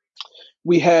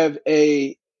 We have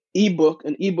an ebook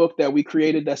that we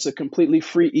created that's a completely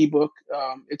free ebook.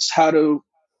 It's how to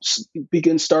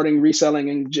begin starting reselling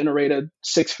and generate a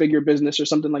 6-figure business or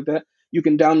something like that. You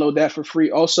can download that for free.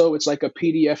 Also, it's like a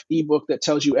PDF ebook that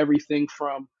tells you everything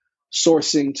from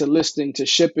sourcing to listing to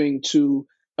shipping to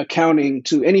accounting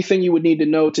to anything you would need to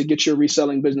know to get your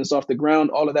reselling business off the ground.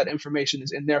 All of that information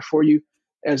is in there for you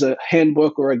as a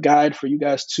handbook or a guide for you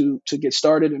guys to get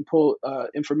started and pull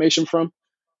information from.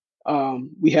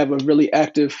 We have a really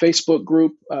active Facebook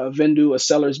group, Vendoo, a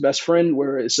seller's best friend,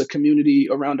 where it's a community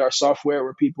around our software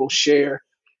where people share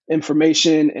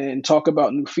information and talk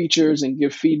about new features and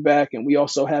give feedback. And we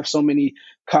also have so many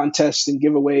contests and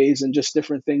giveaways and just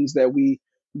different things that we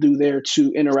do there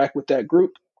to interact with that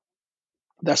group.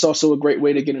 That's also a great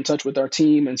way to get in touch with our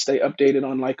team and stay updated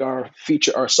on like our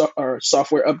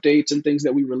software updates and things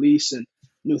that we release and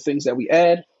new things that we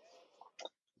add.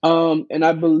 And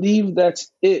I believe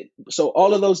that's it. So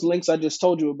all of those links I just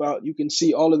told you about, you can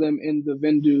see all of them in the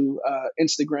Vendoo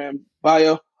Instagram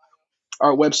bio.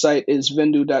 Our website is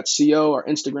vendoo.co. Our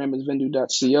Instagram is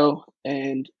vendoo.co.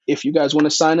 And if you guys want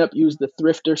to sign up, use the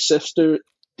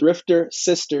Thrifter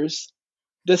Sisters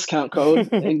discount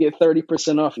code and get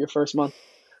 30% off your first month.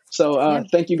 So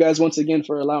thank you guys once again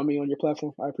for allowing me on your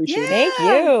platform. I appreciate it. Thank you.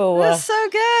 That was so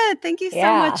good. Thank you so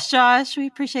much, Josh. We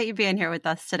appreciate you being here with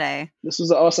us today. This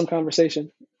was an awesome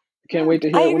conversation. Can't wait to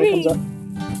hear it when it comes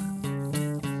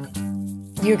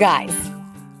up. You guys,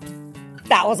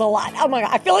 that was a lot. Oh my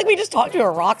God. I feel like we just talked to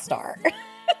a rock star.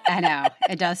 I know.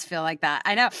 It does feel like that.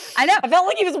 I know. I felt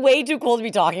like he was way too cool to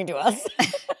be talking to us.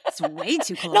 It's way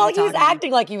too cool. Not like he was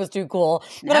acting like he was too cool.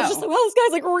 But I was just like, well, this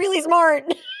guy's like really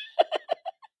smart.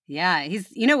 Yeah, he's.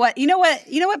 You know what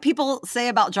people say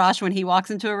about Josh when he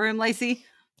walks into a room, Lacey?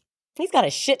 He's got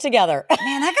his shit together.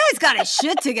 Man, that guy's got his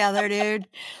shit together, dude.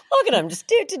 Look at him, just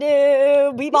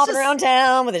bopping around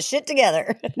town with his shit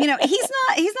together. You know, he's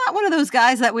not one of those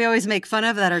guys that we always make fun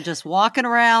of that are just walking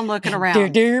around, looking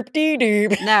around.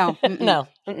 Doop. No, no.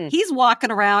 He's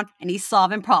walking around and he's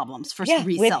solving problems for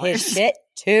resellers. With his shit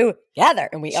together,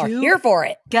 and we are here for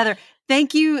it. Together.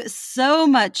 Thank you so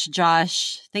much,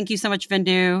 Josh. Thank you so much,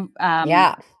 Vendoo.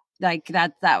 Like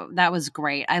that was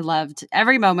great. I loved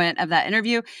every moment of that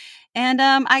interview. And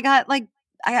I got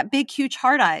big, huge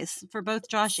heart eyes for both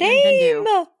Josh and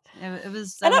Vendoo. It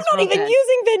was, and I'm not even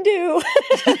using Vendoo.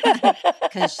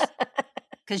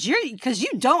 Because you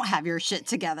don't have your shit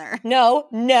together.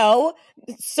 No,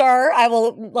 sir. I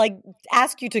will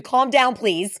ask you to calm down,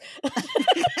 please.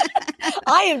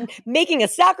 I am making a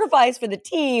sacrifice for the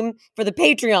team for the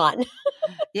Patreon.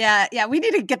 Yeah. We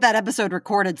need to get that episode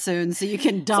recorded soon so you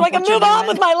can dump. So I can move on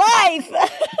with my life.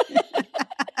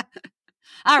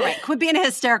 All right, quit being a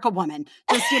hysterical woman.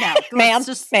 Just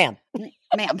ma'am.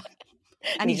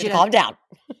 I need you to calm down.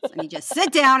 I need you to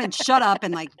sit down and shut up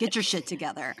and get your shit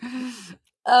together.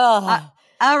 All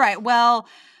right. Well,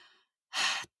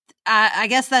 I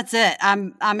guess that's it.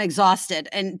 I'm exhausted,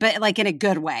 but in a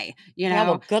good way. You know. Yeah,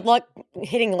 well, good luck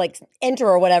hitting enter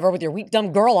or whatever with your weak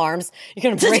dumb girl arms.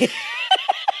 You're gonna break.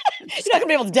 You're not gonna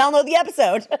be able to download the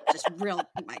episode. Just my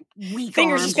weak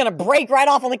fingers arms just gonna break right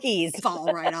off on the keys.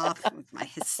 Fall right off with my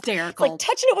hysterical. It's like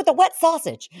touching it with a wet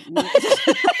sausage.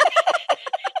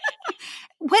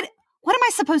 What am I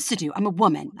supposed to do? I'm a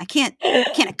woman. I can't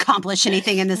accomplish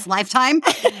anything in this lifetime.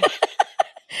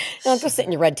 No, go sit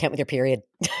in your red tent with your period.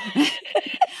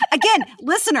 Again,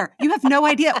 listener, you have no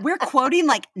idea. We're quoting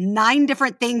 9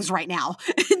 different things right now.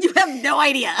 You have no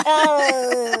idea.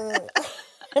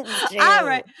 All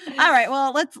right.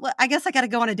 Well, I guess I got to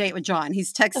go on a date with John.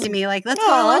 He's texting me let's go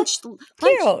to lunch.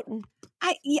 Cute.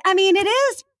 I mean, it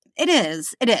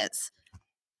is.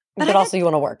 But also you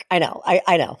want to work. I know.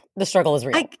 I know. The struggle is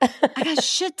real. I got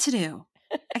shit to do.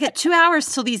 I got 2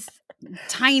 hours till these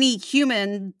tiny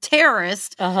human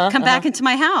terrorists come back into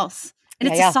my house. And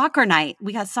it's a soccer night.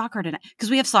 We got soccer tonight because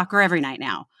we have soccer every night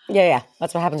now. Yeah.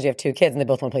 That's what happens when you have 2 kids and they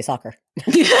both want to play soccer.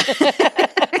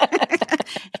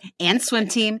 And swim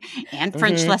team and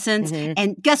French lessons. Mm-hmm.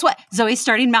 And guess what? Zoe's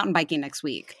starting mountain biking next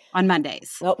week on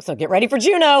Mondays. Oh, so get ready for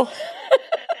Juno.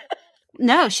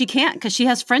 No, she can't because she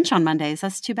has French on Mondays.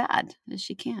 That's too bad.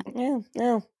 She can't. Yeah,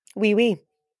 no. Oui.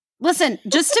 Listen,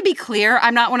 just to be clear,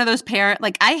 I'm not one of those parents.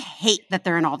 I hate that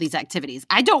they're in all these activities.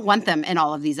 I don't want them in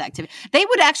all of these activities. They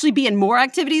would actually be in more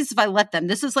activities if I let them.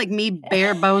 This is me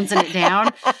bare bonesing it down.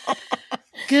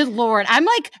 Good Lord. I'm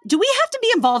do we have to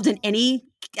be involved in any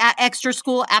extra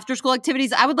school, after school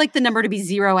activities? I would like the number to be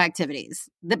 0 activities.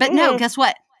 But no, guess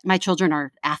what? my children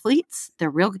are athletes. They're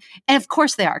real. And of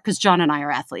course they are, because John and I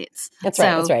are athletes. That's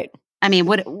right. That's right. I mean,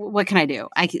 what can I do?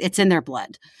 It's in their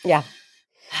blood. Yeah.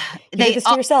 You did this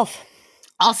to yourself.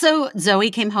 Also, Zoe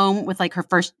came home with like her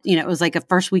first, it was like a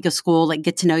first week of school, like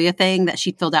get to know you thing that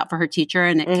she filled out for her teacher,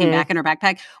 and it came back in her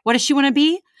backpack. What does she want to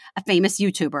be? A famous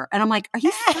YouTuber. And I'm like, are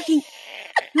you fucking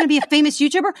going to be a famous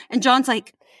YouTuber? And John's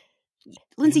like,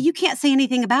 Lindsay, you can't say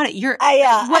anything about it.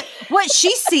 What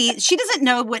she sees, she doesn't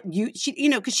know what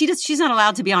because she's not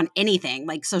allowed to be on anything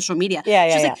like social media.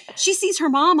 She's like, she sees her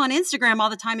mom on Instagram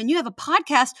all the time, and you have a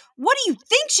podcast. What do you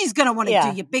think she's going to want to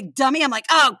do, you big dummy? I'm like,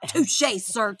 oh, touche,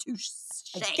 sir, touche.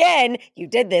 Again, you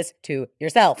did this to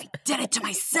yourself. I did it to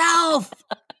myself.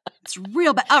 It's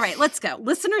real bad. All right, let's go.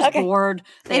 Listeners bored.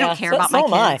 They don't care about my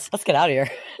kids. Let's get out of here.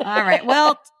 All right.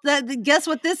 Well, guess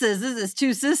what this is? This is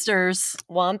two sisters.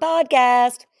 One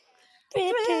podcast.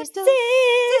 Sisters.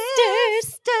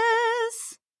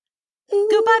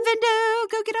 Goodbye,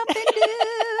 Vendoo. Go get on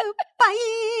Vendoo.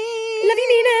 Bye. Love you,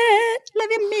 mean it.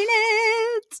 Love you, mean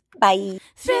it. Bye.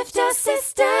 Thrifter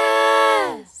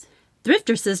Sisters.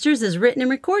 Thrifter Sisters is written and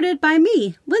recorded by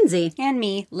me, Lindsay. And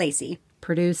me, Lacey.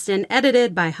 Produced and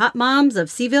edited by Hot Moms of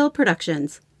Seaville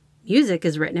Productions. Music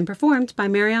is written and performed by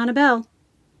Mariana Bell.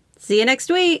 See you next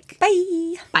week.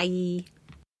 Bye. Bye.